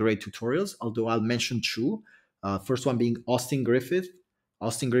find great tutorials, although I'll mention two. First one being Austin Griffith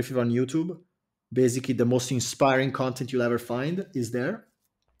on YouTube. Basically, the most inspiring content you'll ever find is there.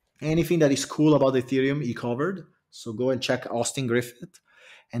 Anything that is cool about Ethereum, he covered. So go and check Austin Griffith.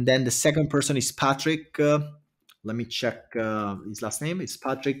 And then the second person is Patrick. Let me check his last name. It's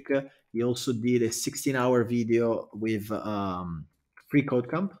Patrick. He also did a 16-hour video with Free Code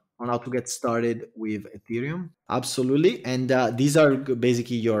Camp on how to get started with Ethereum. Absolutely. And these are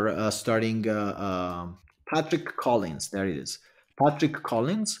basically your starting Patrick Collins. There it is. Patrick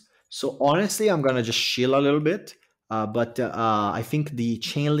Collins. So honestly, I'm going to just chill a little bit. But I think the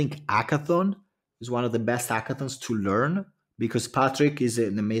Chainlink Hackathon is one of the best hackathons to learn because Patrick is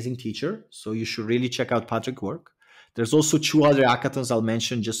an amazing teacher. So you should really check out Patrick's work. There's also two other hackathons I'll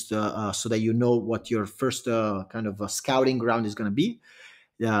mention just so that you know what your first kind of scouting ground is going to be.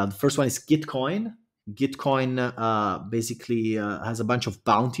 The first one is Gitcoin. Gitcoin basically has a bunch of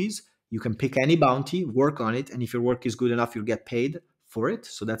bounties. You can pick any bounty, work on it, and if your work is good enough, you'll get paid for it.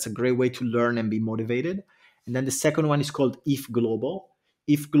 So that's a great way to learn and be motivated. And then the second one is called If Global.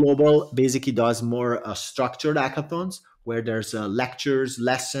 If Global basically does more structured hackathons where there's lectures,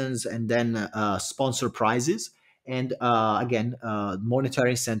 lessons, and then sponsor prizes. And again, monetary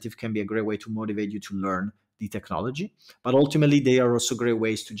incentive can be a great way to motivate you to learn the technology. But ultimately, they are also great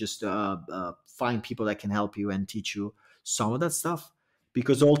ways to just find people that can help you and teach you some of that stuff.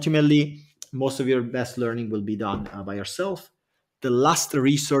 Because ultimately, most of your best learning will be done by yourself. The last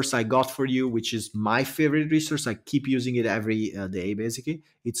resource I got for you, which is my favorite resource, I keep using it every day basically.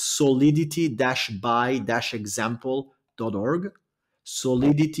 It's solidity-by-example.org.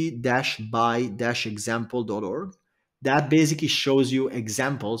 Solidity-by-example.org. That basically shows you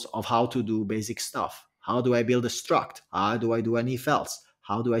examples of how to do basic stuff. How do I build a struct? How do I do an if else?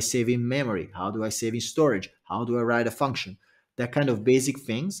 How do I save in memory? How do I save in storage? How do I write a function? That kind of basic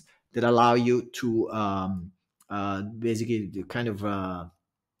things that allow you to basically kind of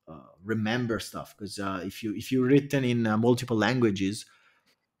remember stuff. Because if you're written in multiple languages,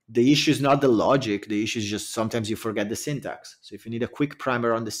 the issue is not the logic. The issue is just sometimes you forget the syntax. So if you need a quick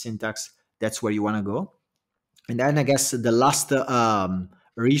primer on the syntax, that's where you want to go. And then I guess the last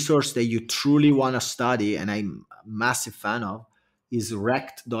resource that you truly want to study, and I'm a massive fan of, is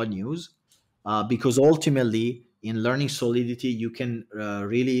rect.news. Because ultimately, in learning Solidity, you can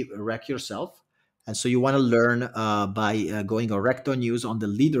really wreck yourself. And so you want to learn by going on rect.news on the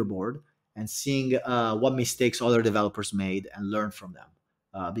leaderboard and seeing what mistakes other developers made and learn from them.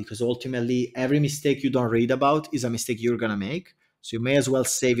 because ultimately every mistake you don't read about is a mistake you're going to make. So you may as well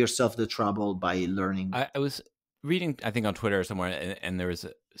save yourself the trouble by learning. I was reading, I think on Twitter or somewhere, and there was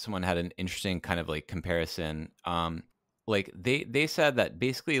someone had an interesting kind of like comparison. Like they said that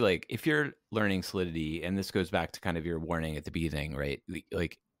basically, like if you're learning Solidity, and this goes back to kind of your warning at the beginning, right?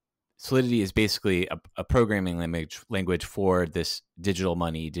 Like Solidity is basically a programming language for this digital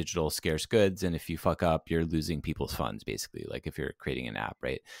money, digital scarce goods, and if you fuck up, you're losing people's funds, basically. Like if you're creating an app,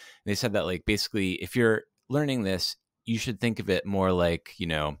 right? And they said that like basically, if you're learning this, you should think of it more like, you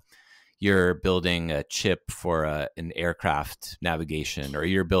know, you're building a chip for an aircraft navigation, or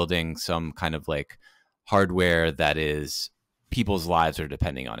you're building some kind of like hardware that is people's lives are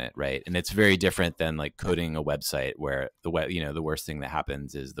depending on it, right? And it's very different than like coding a website where the worst thing that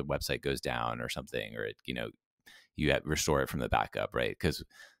happens is the website goes down or something, or it, you restore it from the backup, right? Because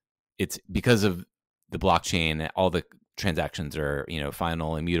it's because of the blockchain, all the transactions are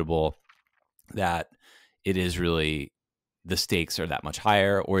final, immutable, that it is really, the stakes are that much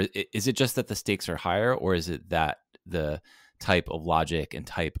higher. Or is it just that the stakes are higher, or is it that the type of logic and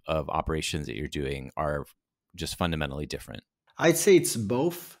type of operations that you're doing are just fundamentally different? I'd say it's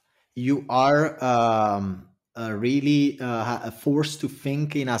both. You are really forced to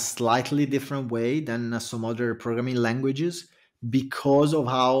think in a slightly different way than some other programming languages, because of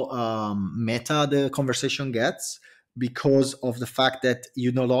how meta the conversation gets, because of the fact that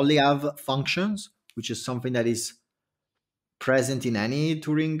you not only have functions, which is something that is present in any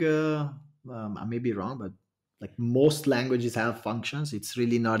Turing. I may be wrong, but like most languages have functions. It's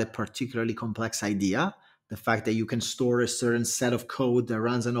really not a particularly complex idea. The fact that you can store a certain set of code that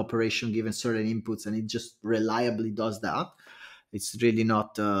runs an operation given certain inputs, and it just reliably does that. It's really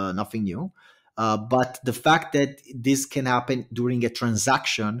not nothing new. But the fact that this can happen during a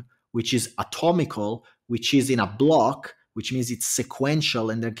transaction, which is atomical, which is in a block, which means it's sequential,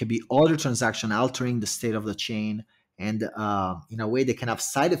 and there can be other transaction altering the state of the chain, and in a way they can have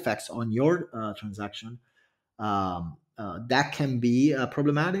side effects on your transaction, that can be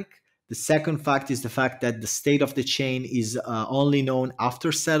problematic. The second fact is the fact that the state of the chain is only known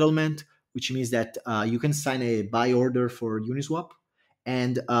after settlement, which means that you can sign a buy order for Uniswap,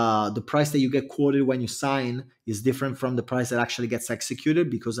 and the price that you get quoted when you sign is different from the price that actually gets executed,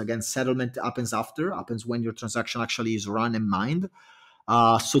 because again, settlement happens when your transaction actually is run and mined.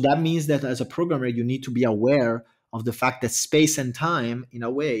 So that means that as a programmer, you need to be aware of the fact that space and time, in a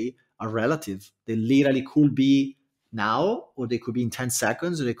way, are relative. They literally could be now, or they could be in 10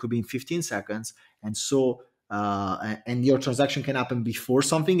 seconds, or they could be in 15 seconds. And so, and your transaction can happen before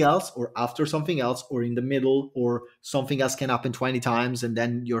something else, or after something else, or in the middle, or something else can happen 20 times, and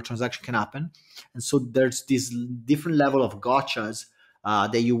then your transaction can happen. And so there's this different level of gotchas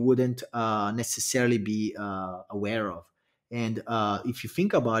that you wouldn't necessarily be aware of. And if you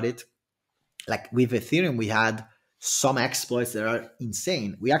think about it, like with Ethereum, we had some exploits that are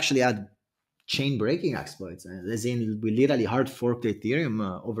insane. We actually had chain breaking exploits, as in we literally hard forked Ethereum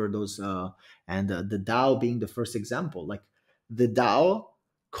over those, and the DAO being the first example. Like the DAO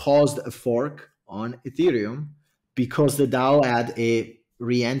caused a fork on Ethereum because the DAO had a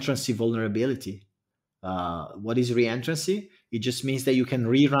reentrancy vulnerability. What is reentrancy? It just means that you can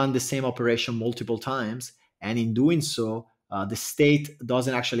rerun the same operation multiple times, and in doing so, the state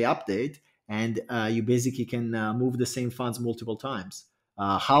doesn't actually update, and you basically can move the same funds multiple times.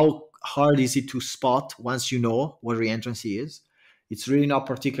 How hard is it to spot once you know what reentrancy is? It's really not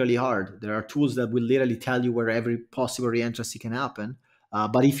particularly hard. There are tools that will literally tell you where every possible reentrancy can happen.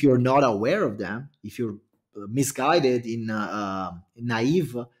 But if you're not aware of them, if you're misguided,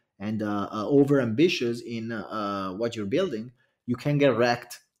 naive, and over ambitious in what you're building, you can get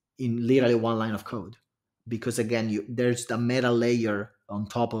wrecked in literally one line of code, because again, there's the meta layer on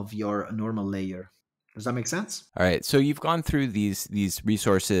top of your normal layer. Does that make sense? All right. So you've gone through these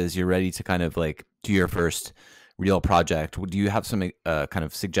resources. You're ready to kind of like do your first real project. Do you have some kind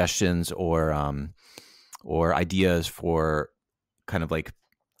of suggestions or ideas for kind of like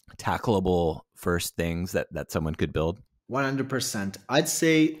tackleable first things that someone could build? 100%. I'd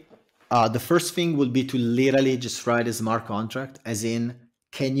say the first thing would be to literally just write a smart contract, as in,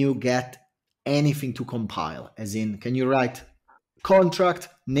 can you get anything to compile? As in, can you write contract,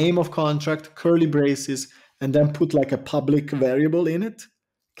 name of contract, curly braces, and then put like a public variable in it?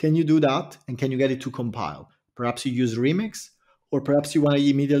 Can you do that? And can you get it to compile? Perhaps you use Remix, or perhaps you want to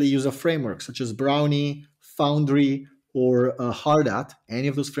immediately use a framework such as Brownie, Foundry, or Hardhat. Any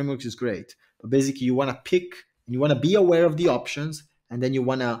of those frameworks is great. But basically, you want to pick, and you want to be aware of the options, and then you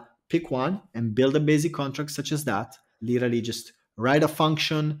want to pick one and build a basic contract such as that. Literally just write a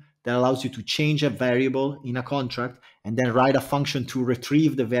function that allows you to change a variable in a contract and then write a function to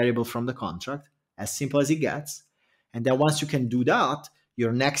retrieve the variable from the contract, as simple as it gets. And then once you can do that,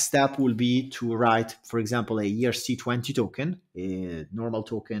 your next step will be to write, for example, a ERC20 token, a normal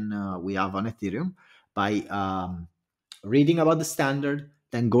token we have on Ethereum, by reading about the standard,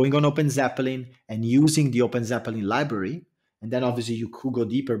 then going on OpenZeppelin and using the OpenZeppelin library. And then obviously you could go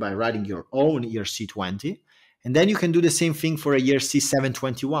deeper by writing your own ERC20. And then you can do the same thing for a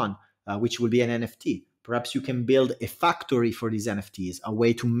ERC721, which will be an NFT. Perhaps you can build a factory for these NFTs, a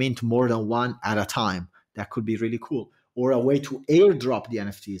way to mint more than one at a time. That could be really cool. Or a way to airdrop the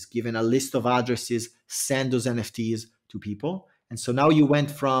NFTs, given a list of addresses, send those NFTs to people. And so now you went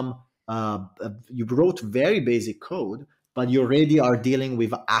from, you wrote very basic code, but you already are dealing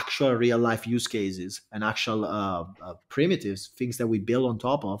with actual real life use cases and actual primitives, things that we build on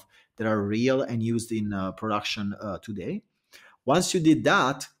top of that are real and used in production today. Once you did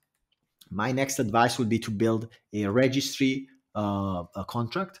that, my next advice would be to build a registry, a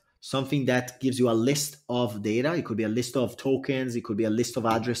contract, something that gives you a list of data. It could be a list of tokens, it could be a list of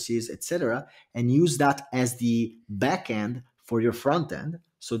addresses, etc., and use that as the backend for your front end.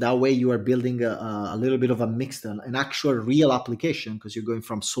 So that way you are building a little bit of a mixed, an actual real application, because you're going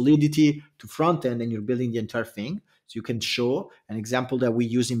from Solidity to front end and you're building the entire thing. So you can show an example that we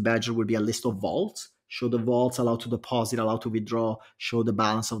use in Badger would be a list of vaults. Show the vaults, allow to deposit, allow to withdraw, show the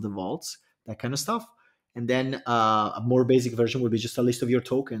balance of the vaults, that kind of stuff. And then a more basic version would be just a list of your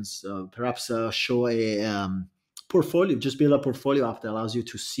tokens. Perhaps show a portfolio, just build a portfolio app that allows you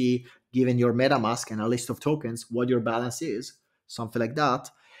to see, given your MetaMask and a list of tokens, what your balance is, something like that.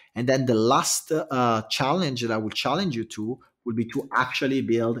 And then the last challenge that I would challenge you to would be to actually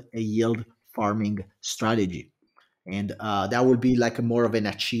build a yield farming strategy. And that would be like a more of an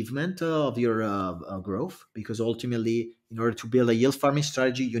achievement of your growth, because ultimately, in order to build a yield farming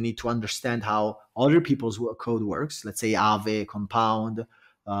strategy, you need to understand how other people's code works. Let's say Aave, Compound,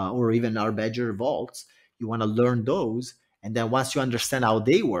 or even our Badger vaults. You want to learn those. And then once you understand how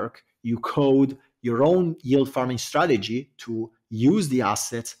they work, you code your own yield farming strategy to use the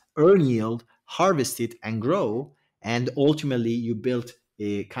assets, earn yield, harvest it, and grow. And ultimately, you build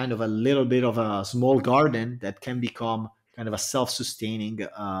a kind of a little bit of a small garden that can become kind of a self-sustaining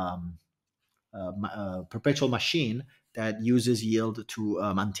perpetual machine that uses yield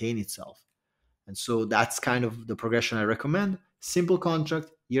to maintain itself. And so that's kind of the progression I recommend. Simple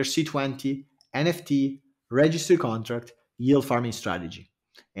contract, ERC20, NFT, registry contract, yield farming strategy.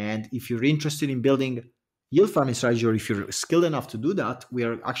 And if you're interested in building yield farming strategy, or if you're skilled enough to do that, we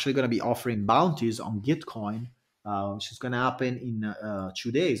are actually going to be offering bounties on Gitcoin, which is going to happen in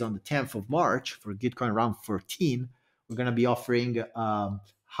 2 days on the 10th of March for Gitcoin round 13. We're going to be offering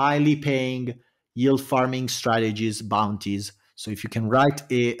highly paying yield farming strategies, bounties. So if you can write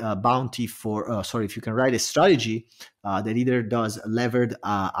a bounty for, if you can write a strategy that either does levered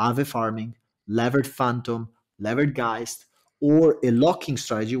Aave farming, levered Phantom, levered Geist, or a locking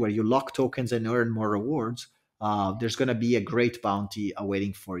strategy where you lock tokens and earn more rewards, there's going to be a great bounty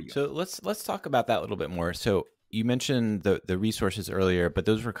awaiting for you. So let's talk about that a little bit more. So you mentioned the resources earlier, but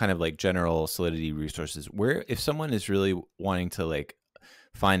those were kind of like general Solidity resources. Where, if someone is really wanting to like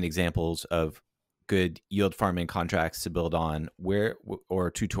find examples of good yield farming contracts to build on, where,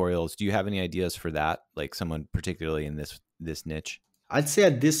 or tutorials, do you have any ideas for that? Like someone particularly in this niche? I'd say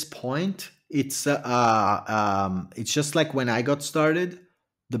at this point, it's just like when I got started.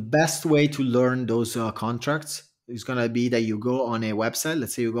 The best way to learn those contracts is going to be that you go on a website.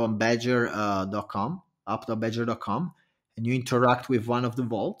 Let's say you go on badger.com, app.badger.com, and you interact with one of the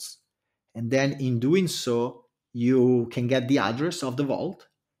vaults. And then in doing so, you can get the address of the vault,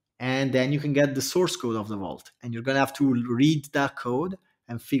 and then you can get the source code of the vault. And you're going to have to read that code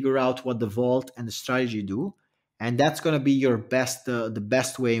and figure out what the vault and the strategy do. And that's going to be your best, the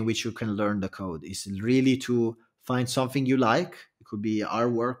best way in which you can learn the code, is really to find something you like. It could be our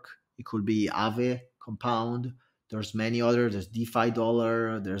work, it could be Aave, Compound. There's many others. There's DeFi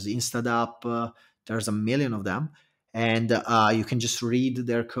Dollar, there's Instadap, there's a million of them. And you can just read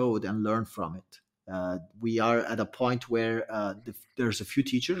their code and learn from it. We are at a point where there's a few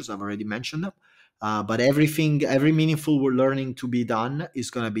teachers, I've already mentioned them. But every meaningful learning to be done is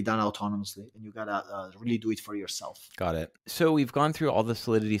going to be done autonomously, and you got to really do it for yourself. Got it. So we've gone through all the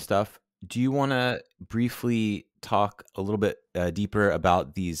Solidity stuff. Do you want to briefly talk a little bit deeper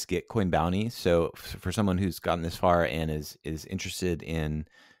about these Gitcoin bounties? So for someone who's gotten this far and is interested in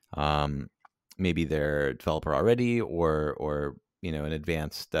maybe they're a developer already, or an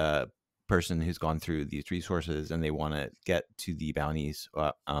advanced person who's gone through these resources and they want to get to the bounties,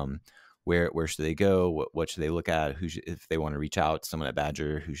 where should they go? What should they look at? If they want to reach out to someone at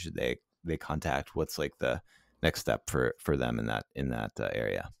Badger, who should they contact? What's like the next step for them in that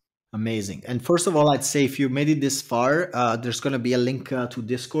area? Amazing. And first of all, I'd say if you made it this far, there's going to be a link to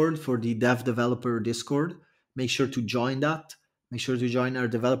Discord for the Dev Developer Discord. Make sure to join that. Make sure to join our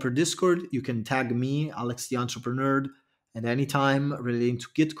developer Discord. You can tag me, Alex the Entreprenerd, at any time relating to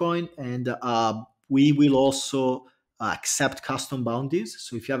Gitcoin. And we will also accept custom bounties.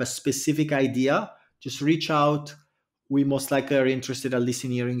 So if you have a specific idea, just reach out. We most likely are interested at least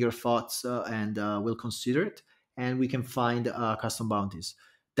in hearing your thoughts, and we'll consider it. And we can find custom bounties.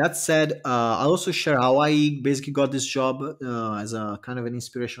 That said, I'll also share how I basically got this job as a kind of an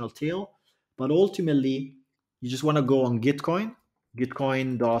inspirational tale. But ultimately, you just want to go on Gitcoin,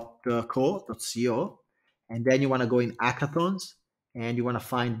 gitcoin.co, and then you want to go in Hackathons, and you want to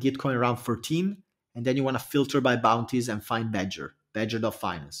find Gitcoin round 13, and then you want to filter by bounties and find Badger,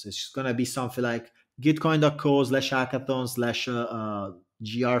 badger.finance. It's just going to be something like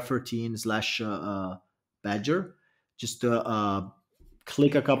gitcoin.co/hackathons/gr13/Badger. Just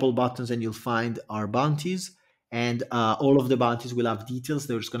click a couple buttons and you'll find our bounties, and all of the bounties will have details.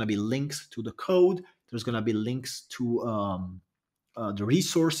 There's going to be links to the code. There's going to be links to the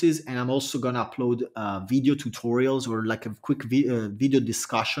resources, and I'm also going to upload video tutorials or like a quick video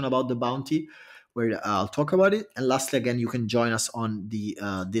discussion about the bounty where I'll talk about it. And lastly, again, you can join us on the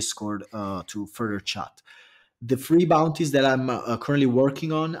Discord to further chat. The free bounties that I'm currently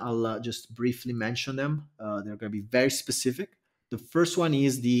working on, I'll just briefly mention them. They're going to be very specific. The first one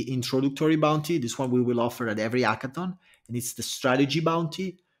is the introductory bounty. This one we will offer at every hackathon, and it's the strategy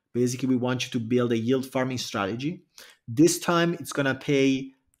bounty. Basically, we want you to build a yield farming strategy. This time, it's going to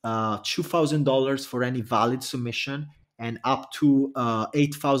pay $2,000 for any valid submission and up to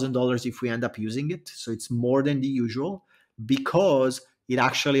 $8,000 if we end up using it. So it's more than the usual because it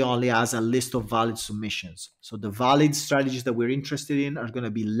actually only has a list of valid submissions. So the valid strategies that we're interested in are going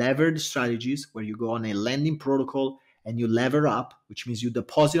to be levered strategies where you go on a lending protocol and you lever up, which means you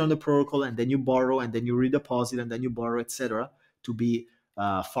deposit on the protocol and then you borrow and then you redeposit and then you borrow, etc., to be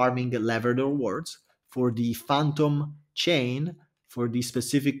farming levered rewards. For the Phantom chain, for the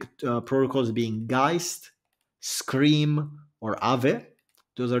specific protocols being Geist, Scream, or Aave,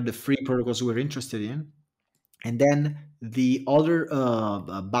 those are the free protocols we're interested in. And then the other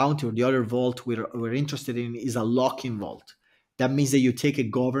bounty or the other vault we're interested in is a lock-in vault. That means that you take a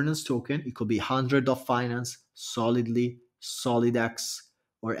governance token. It could be 100.finance, Solidly, SolidX,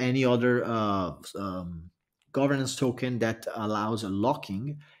 or any other governance token that allows a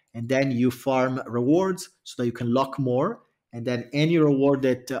locking. And then you farm rewards so that you can lock more. And then any reward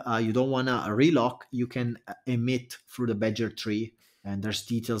that you don't want to relock, you can emit through the Badger tree. And there's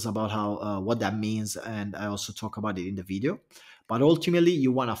details about how what that means. And I also talk about it in the video. But ultimately,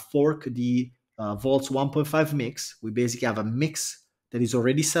 you want to fork the Vault's 1.5 mix. We basically have a mix that is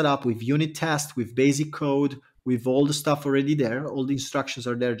already set up with unit test, with basic code, with all the stuff already there. All the instructions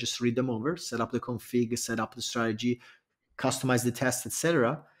are there. Just read them over, set up the config, set up the strategy, customize the test,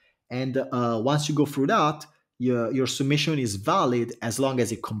 etc. And once you go through that, your submission is valid as long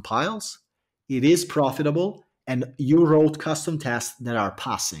as it compiles, it is profitable, and you wrote custom tests that are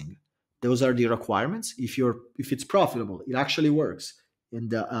passing. Those are the requirements. If it's profitable, it actually works, and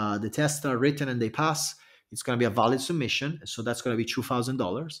the tests are written and they pass, it's going to be a valid submission. So that's going to be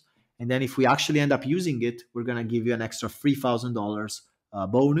 $2,000. And then if we actually end up using it, we're going to give you an extra $3,000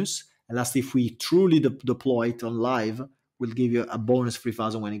 bonus. And lastly, if we truly deploy it on live, we'll give you a bonus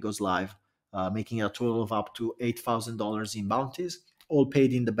 $3,000 when it goes live, making it a total of up to $8,000 in bounties, all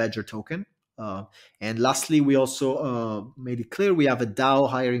paid in the Badger token. And lastly, we also made it clear we have a DAO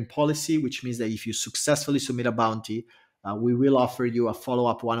hiring policy, which means that if you successfully submit a bounty, we will offer you a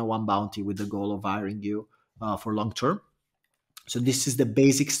follow-up one-on-one bounty with the goal of hiring you for long term. So this is the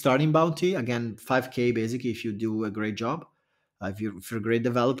basic starting bounty. Again, 5K basically if you do a great job. If you're a great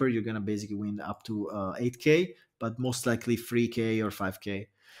developer, you're going to basically win up to 8K, but most likely 3K or 5K.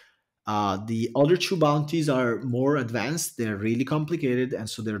 The other two bounties are more advanced. They're really complicated, and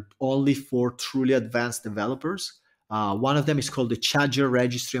so they're only for truly advanced developers. One of them is called the Charger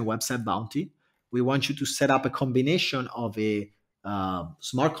Registry and Website Bounty. We want you to set up a combination of a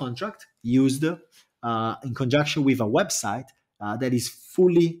smart contract used in conjunction with a website that is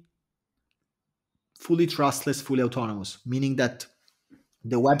fully trustless, fully autonomous, meaning that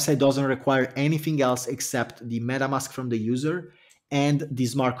the website doesn't require anything else except the MetaMask from the user and the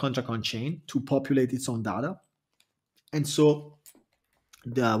smart contract on chain to populate its own data. And so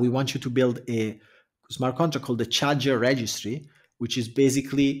we want you to build a smart contract called the Charger Registry, which is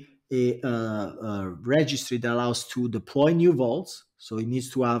basically a registry that allows to deploy new vaults. So it needs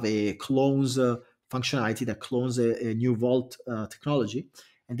to have a clones functionality that clones a new vault technology,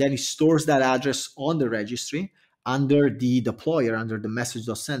 and then it stores that address on the registry under the deployer, under the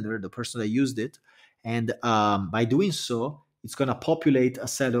message.sender, the person that used it. And by doing so, it's going to populate a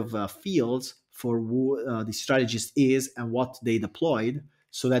set of fields for who the strategist is and what they deployed,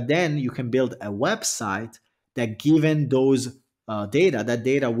 so that then you can build a website that, given those that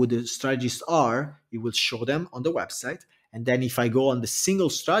data, who the strategists are, it will show them on the website. And then if I go on the single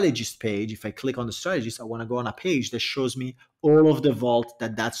strategist page, if I click on the strategist, I want to go on a page that shows me all of the vault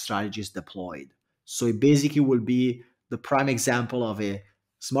that strategist deployed. So it basically will be the prime example of a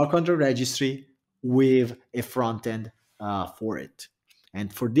smart contract registry with a front end for it.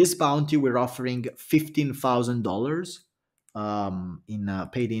 And for this bounty, we're offering $15,000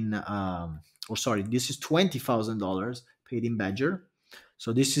 paid in, or sorry, this is $20,000 paid in Badger.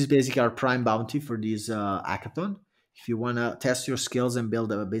 So this is basically our prime bounty for this hackathon. If you want to test your skills and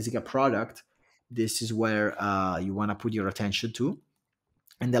build a product, this is where you want to put your attention to.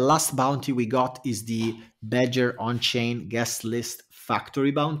 And the last bounty we got is the Badger on-chain guest list factory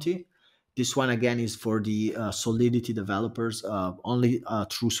bounty. This one, again, is for the Solidity developers, only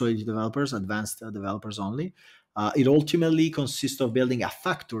true Solidity developers, advanced developers only. It ultimately consists of building a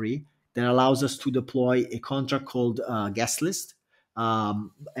factory that allows us to deploy a contract called guest list.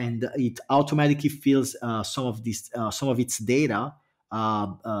 And it automatically fills some of its data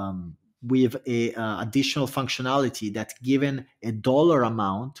with a additional functionality that, given a dollar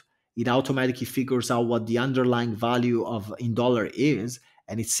amount, it automatically figures out what the underlying value in dollar is,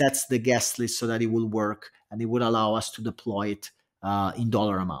 and it sets the guest list so that it will work, and it would allow us to deploy it in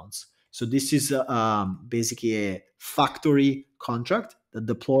dollar amounts. So this is basically a factory contract that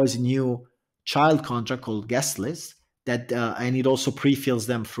deploys a new child contract called guest list, and it also pre-fills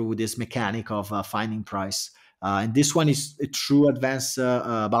them through this mechanic of finding price. And this one is a true advanced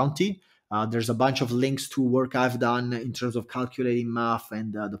bounty. There's a bunch of links to work I've done in terms of calculating math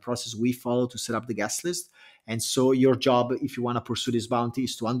and the process we follow to set up the guest list. And so your job, if you want to pursue this bounty,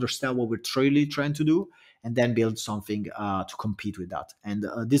 is to understand what we're truly trying to do and then build something to compete with that. And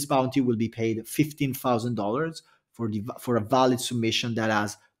this bounty will be paid $15,000 for a valid submission that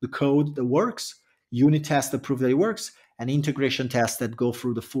has the code that works, unit tests that prove that it works, and integration tests that go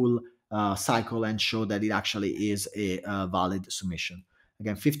through the full cycle and show that it actually is a valid submission.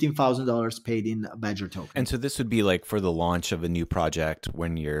 Again, $15,000 paid in Badger token. And so this would be like for the launch of a new project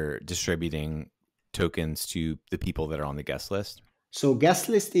when you're distributing tokens to the people that are on the guest list? So guest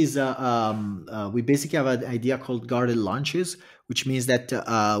list is, we basically have an idea called guarded launches, which means that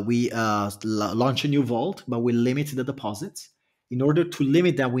we launch a new vault, but we limit the deposits. In order to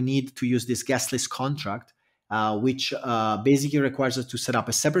limit that, we need to use this guest list contract, which basically requires us to set up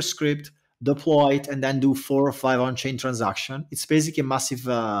a separate script, deploy it, and then do 4 or 5 on-chain transactions. It's basically a massive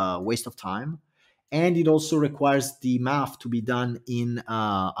waste of time. And it also requires the math to be done in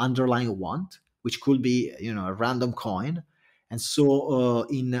underlying want, which could be, a random coin. And so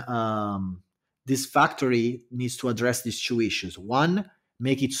this factory needs to address these 2 issues. 1,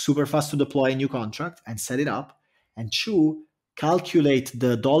 make it super fast to deploy a new contract and set it up. And 2, calculate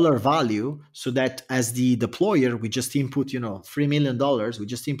the dollar value so that as the deployer, we just input, $3 million, we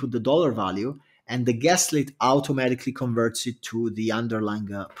just input the dollar value, and the guest list automatically converts it to the underlying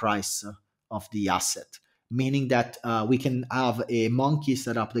price of the asset. Meaning that we can have a monkey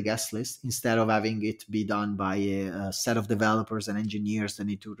set up the guest list instead of having it be done by a set of developers and engineers that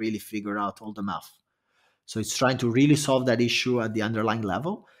need to really figure out all the math. So it's trying to really solve that issue at the underlying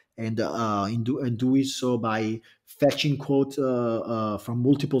level, and doing so by fetching quote from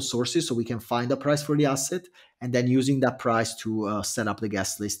multiple sources so we can find a price for the asset, and then using that price to set up the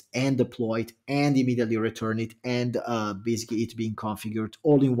guest list and deploy it and immediately return it, and basically it being configured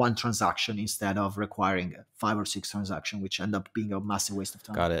all in one transaction instead of requiring 5 or 6 transactions, which end up being a massive waste of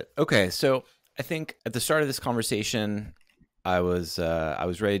time. Got it. Okay, so I think at the start of this conversation, I was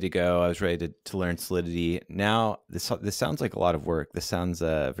ready to go. I was ready to learn Solidity. Now this sounds like a lot of work. This sounds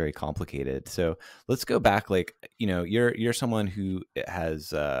very complicated. So let's go back. Like, you're someone who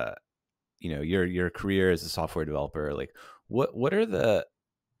has your career as a software developer. Like, what are the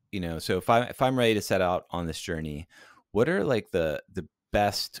so if I'm ready to set out on this journey, what are like the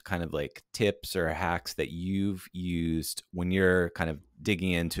best kind of like tips or hacks that you've used when you're kind of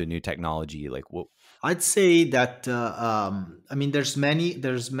digging into a new technology? Like, what? I'd say that there's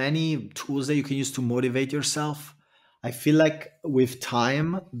many tools that you can use to motivate yourself. I feel like with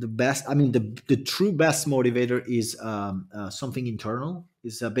time, the true best motivator is something internal.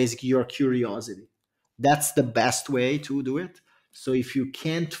 Is basically your curiosity. That's the best way to do it. So if you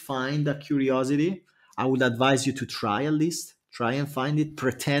can't find that curiosity, I would advise you to try at least Try and find it,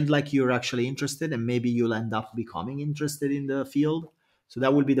 pretend like you're actually interested, and maybe you'll end up becoming interested in the field. So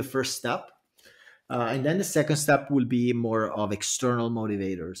that will be the first step. And then the second step will be more of external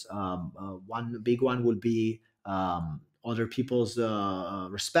motivators. One big one will be other people's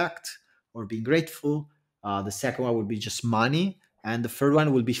respect or being grateful. The second one would be just money. And the third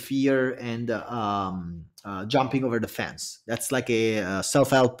one will be fear and jumping over the fence. That's like a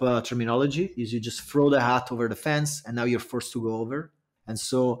self-help terminology. Is you just throw the hat over the fence and now you're forced to go over. And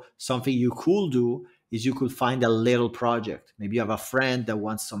so something you could do is you could find a little project. Maybe you have a friend that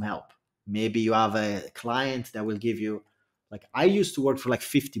wants some help. Maybe you have a client that will give you, like, I used to work for like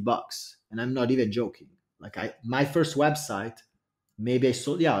 $50, and I'm not even joking. Like, my first website, maybe I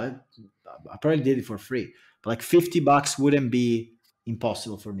sold, yeah, I probably did it for free, but like $50 wouldn't be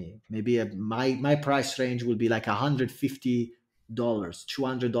impossible for me. Maybe my price range would be like $150,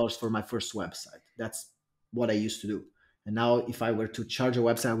 $200 for my first website. That's what I used to do. And now if I were to charge a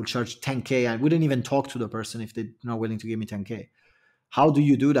website, I would charge 10K. I wouldn't even talk to the person if they're not willing to give me 10K. How do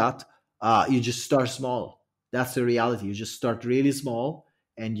you do that? You just start small. That's the reality. You just start really small,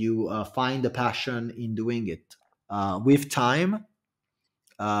 and you find the passion in doing it. With time,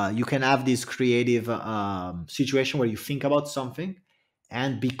 you can have this creative situation where you think about something,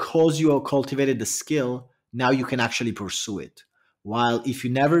 and because you have cultivated the skill, now you can actually pursue it. While if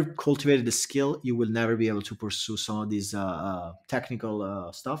you never cultivated the skill, you will never be able to pursue some of these technical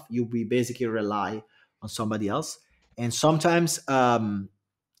stuff. You will basically rely on somebody else, and sometimes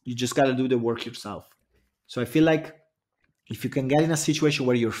you just got to do the work yourself. So I feel like if you can get in a situation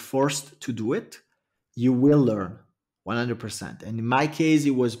where you're forced to do it, you will learn 100%. And in my case,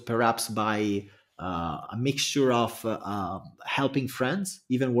 it was perhaps by a mixture of helping friends,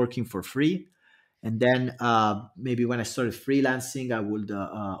 even working for free. And then maybe when I started freelancing, I would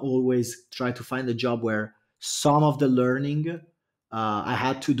always try to find a job where some of the learning I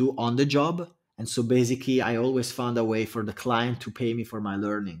had to do on the job. And so basically, I always found a way for the client to pay me for my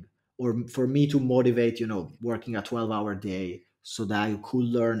learning, or for me to motivate, working a 12-hour day so that I could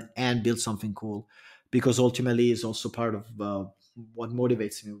learn and build something cool. Because ultimately, it's also part of what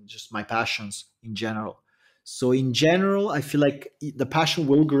motivates me, just my passions in general. So in general, I feel like the passion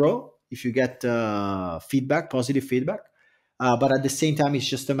will grow if you get feedback, positive feedback. But at the same time, it's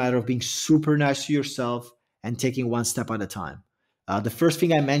just a matter of being super nice to yourself and taking one step at a time. The first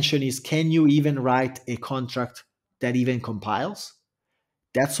thing I mentioned is, can you even write a contract that even compiles?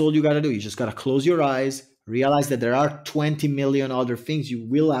 That's all you got to do. You just got to close your eyes, realize that there are 20 million other things you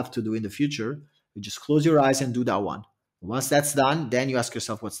will have to do in the future. You just close your eyes and do that one. Once that's done, then you ask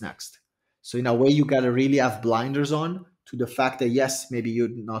yourself what's next. So in a way, you got to really have blinders on to the fact that, yes, maybe you're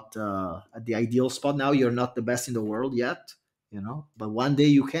not at the ideal spot now. You're not the best in the world yet, but one day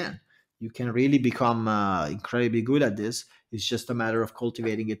you can. You can really become incredibly good at this. It's just a matter of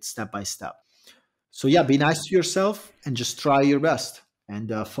cultivating it step by step. So yeah, be nice to yourself and just try your best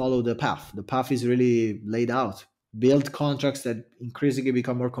and follow the path. The path is really laid out. Build contracts that increasingly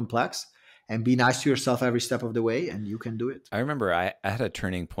become more complex, and be nice to yourself every step of the way, and you can do it. I remember I had a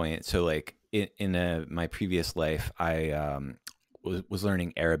turning point. So like in my previous life, I was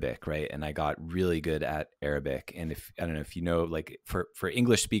learning Arabic, right? And I got really good at Arabic. And I don't know if you know, like for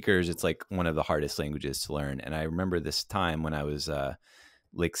English speakers, it's like one of the hardest languages to learn. And I remember this time when I was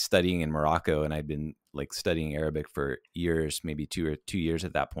like studying in Morocco, and I'd been like studying Arabic for years, maybe 2 years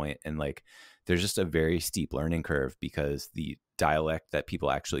at that point. And like, there's just a very steep learning curve because the dialect that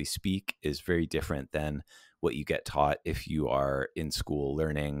people actually speak is very different than what you get taught if you are in school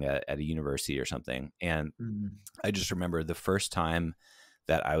learning at a university or something. And I just remember the first time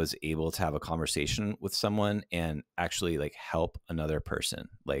that I was able to have a conversation with someone and actually like help another person.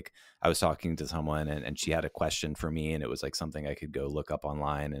 Like I was talking to someone and she had a question for me, and it was like something I could go look up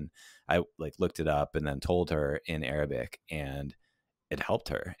online, and I like looked it up and then told her in Arabic, and it helped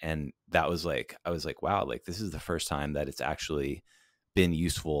her. And that was like, I was like, wow, like this is the first time that it's actually been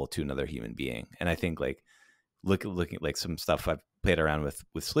useful to another human being. And I think like looking at like some stuff I've played around with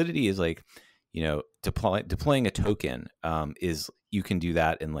Solidity is like, deploying a token is, you can do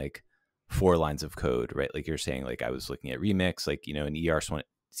that in like 4 lines of code, right? Like you're saying, like I was looking at Remix, like, an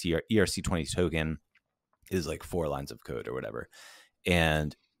ERC20 token is like 4 lines of code or whatever.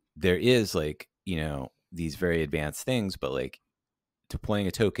 And there is like, these very advanced things, but like deploying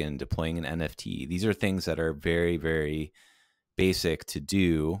a token, deploying an NFT, these are things that are very, very basic to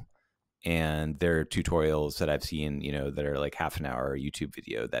do. And there are tutorials that I've seen, that are like half an hour YouTube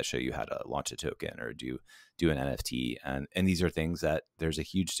video that show you how to launch a token or do an NFT. And these are things that there's a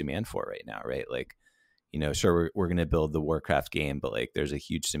huge demand for right now, right? Like, sure, we're going to build the Warcraft game, but like there's a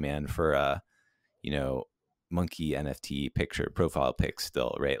huge demand for, monkey NFT picture profile pics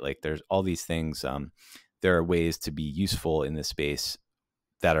still, right? Like there's all these things. There are ways to be useful in this space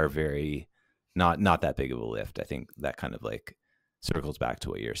that are very not that big of a lift. I think that kind of like circles back to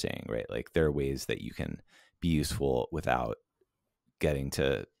what you're saying, right? Like there are ways that you can be useful without getting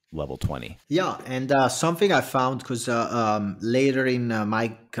to level 20. Yeah, and something I found, because later in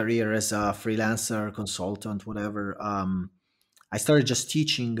my career as a freelancer, consultant, whatever, I started just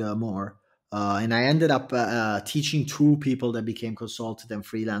teaching more. And I ended up teaching two people that became consultant and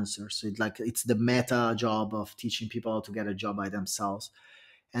freelancers. So it's the meta job of teaching people how to get a job by themselves.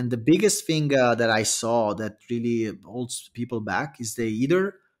 And the biggest thing that I saw that really holds people back is they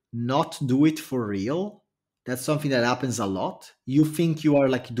either not do it for real. That's something that happens a lot. You think you are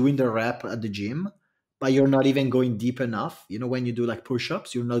like doing the rep at the gym, but you're not even going deep enough. You know, when you do like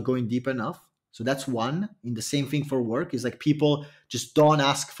push-ups, you're not going deep enough. So that's one. In the same thing for work is like people just don't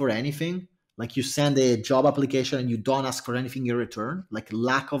ask for anything. Like you send a job application and you don't ask for anything in return, like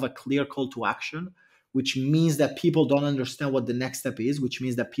lack of a clear call to action, which means that people don't understand what the next step is, which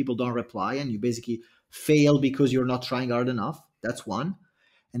means that people don't reply and you basically fail because you're not trying hard enough. That's one.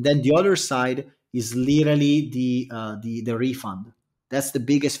 And then the other side is literally the refund. That's the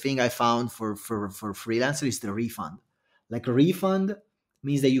biggest thing I found for freelancer is the refund. Like a refund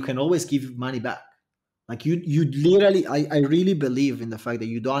means that you can always give money back. Like you literally, I really believe in the fact that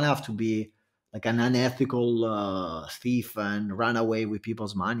you don't have to be like an unethical thief and run away with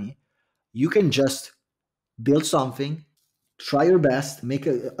people's money. You can just build something, try your best, make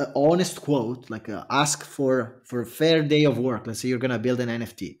a honest quote, like ask for a fair day of work. Let's say you're gonna build an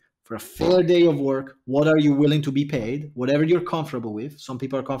NFT for a fair day of work. What are you willing to be paid? Whatever you're comfortable with. Some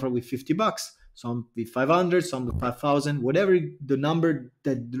people are comfortable with $50, some with 500, some with 5,000. Whatever the number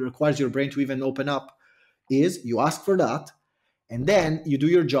that requires your brain to even open up is, you ask for that, and then you do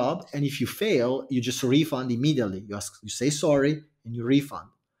your job. And if you fail, you just refund immediately. You say sorry, and you refund.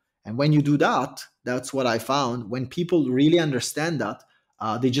 And when you do that, that's what I found. When people really understand that,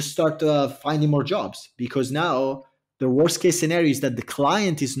 they just start finding more jobs, because now the worst case scenario is that the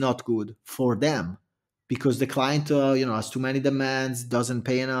client is not good for them because the client, has too many demands, doesn't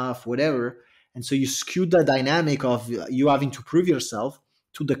pay enough, whatever. And so you skew the dynamic of you having to prove yourself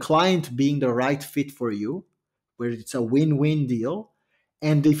to the client being the right fit for you, where it's a win-win deal.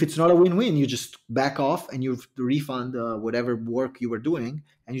 And if it's not a win-win, you just back off and you refund whatever work you were doing,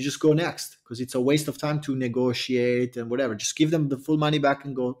 and you just go next, because it's a waste of time to negotiate and whatever. Just give them the full money back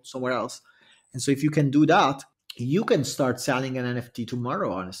and go somewhere else. And so if you can do that, you can start selling an NFT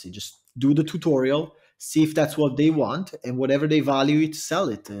tomorrow, honestly. Just do the tutorial, see if that's what they want, and whatever they value it, sell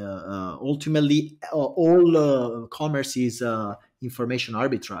it. Ultimately, all commerce is information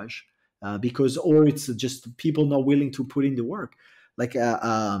arbitrage, because, or it's just people not willing to put in the work. Like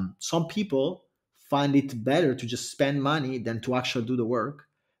some people find it better to just spend money than to actually do the work,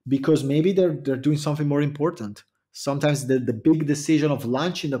 because maybe they're doing something more important. Sometimes the big decision of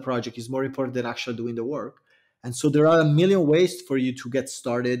launching the project is more important than actually doing the work. And so there are a million ways for you to get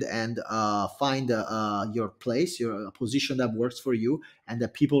started and find your place, your position that works for you and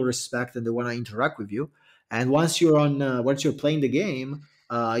that people respect and they want to interact with you. And once you're playing the game,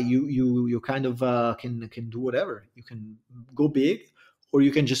 you kind of can do whatever. You can go big, or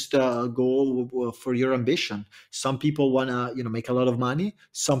you can just go for your ambition. Some people want to make a lot of money.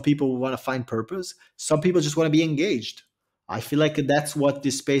 Some people want to find purpose. Some people just want to be engaged. I feel like that's what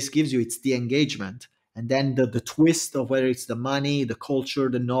this space gives you. It's the engagement. And then the twist of whether it's the money, the culture,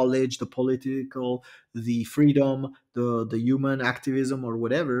 the knowledge, the political, the freedom, the human activism, or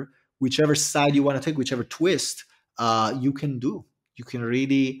whatever, whichever side you want to take, whichever twist you can do. You can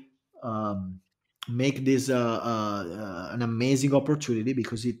really make this an amazing opportunity,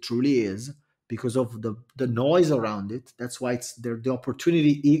 because it truly is, because of the noise around it. That's why it's there. The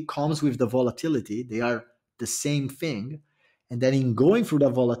opportunity, it comes with the volatility. They are the same thing. And then in going through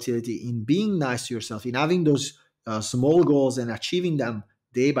that volatility, in being nice to yourself, in having those small goals and achieving them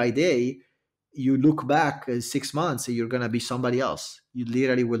day by day, you look back 6 months and you're going to be somebody else. You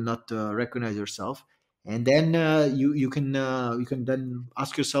literally will not recognize yourself. And then you can then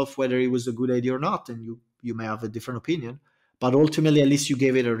ask yourself whether it was a good idea or not, and you may have a different opinion, but ultimately at least you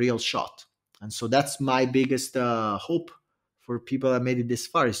gave it a real shot. And so that's my biggest hope for people that made it this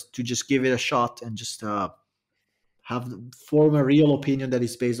far, is to just give it a shot and just form a real opinion that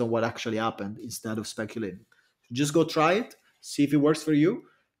is based on what actually happened instead of speculating. Just go try it, see if it works for you.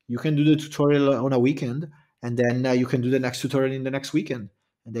 You can do the tutorial on a weekend, and then you can do the next tutorial in the next weekend,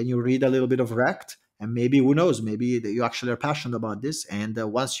 and then you read a little bit of Rect, and maybe, who knows, maybe that you actually are passionate about this. And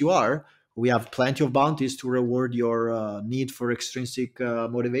once you are, we have plenty of bounties to reward your need for extrinsic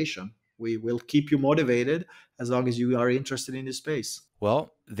motivation, We will keep you motivated as long as you are interested in this space.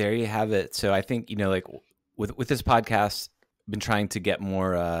 Well, there you have it. So I think, like with this podcast, I've been trying to get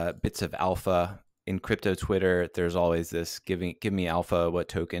more bits of alpha in crypto Twitter. There's always this give me alpha. What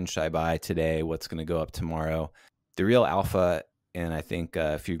token should I buy today? What's going to go up tomorrow? The real alpha, and I think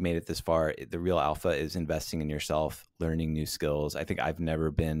if you've made it this far, the real alpha is investing in yourself, learning new skills. I think I've never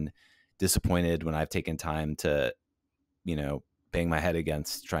been disappointed when I've taken time to, bang my head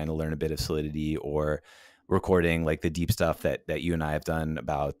against trying to learn a bit of Solidity or recording like the deep stuff that you and I have done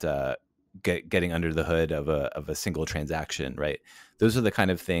about getting under the hood of a single transaction, right? Those are the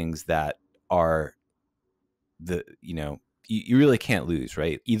kind of things that are you really can't lose,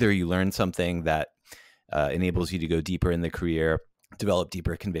 right? Either you learn something that enables you to go deeper in the career, develop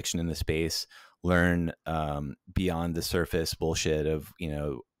deeper conviction in the space, learn beyond the surface bullshit of,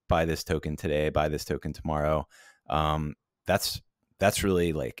 buy this token today, buy this token tomorrow. That's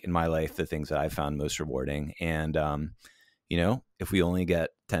really, like, in my life, the things that I've found most rewarding. And, if we only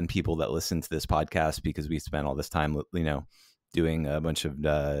get 10 people that listen to this podcast because we spent all this time, doing a bunch of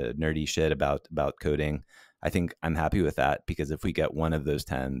nerdy shit about coding, I think I'm happy with that, because if we get one of those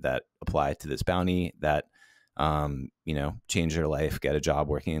 10 that apply to this bounty, that, change their life, get a job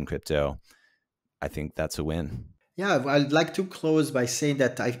working in crypto, I think that's a win. Yeah, I'd like to close by saying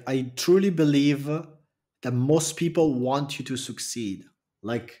that I truly believe that most people want you to succeed.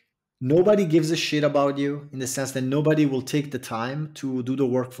 Like, nobody gives a shit about you, in the sense that nobody will take the time to do the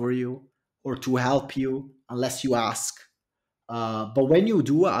work for you or to help you unless you ask. But when you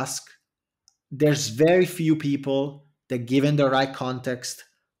do ask, there's very few people that, given the right context,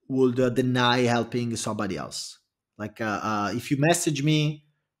 would deny helping somebody else. Like, if you message me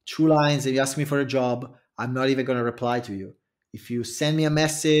 2 lines and you ask me for a job, I'm not even going to reply to you. If you send me a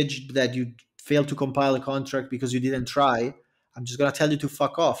message that you failed to compile a contract because you didn't try, I'm just going to tell you to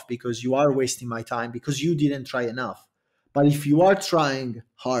fuck off, because you are wasting my time because you didn't try enough. But if you are trying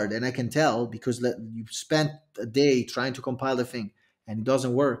hard, and I can tell because you spent a day trying to compile the thing and it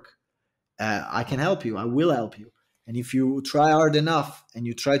doesn't work, I can help you. I will help you. And if you try hard enough and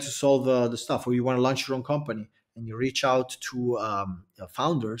you try to solve the stuff, or you want to launch your own company and you reach out to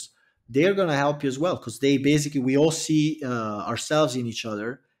founders, they're going to help you as well, because we all see ourselves in each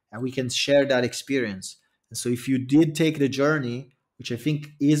other, and we can share that experience. And so if you did take the journey, which I think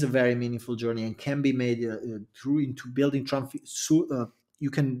is a very meaningful journey and can be made through into building, you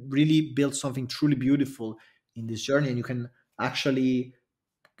can really build something truly beautiful in this journey, and you can actually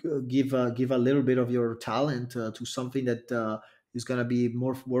give a little bit of your talent to something that is going to be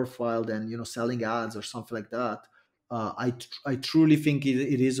more worthwhile than selling ads or something like that. I truly think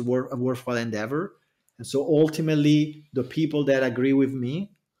it is a worthwhile endeavor. And so ultimately, the people that agree with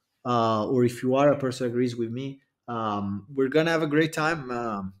me, or if you are a person who agrees with me, we're gonna have a great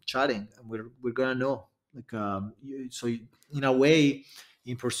time chatting, and we're gonna know, like, in a way,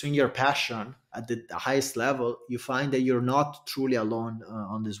 in pursuing your passion at the highest level, you find that you're not truly alone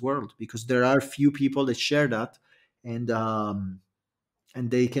on this world, because there are few people that share that, and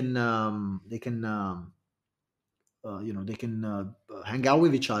they can hang out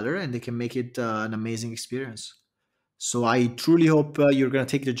with each other, and they can make it an amazing experience. So I truly hope you're going to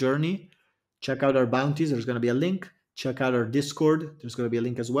take the journey. Check out our bounties. There's going to be a link. Check out our Discord. There's going to be a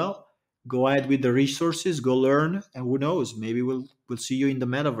link as well. Go ahead with the resources. Go learn, and who knows? Maybe we'll see you in the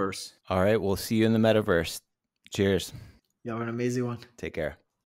metaverse. All right, we'll see you in the metaverse. Cheers. You have an amazing one. Take care.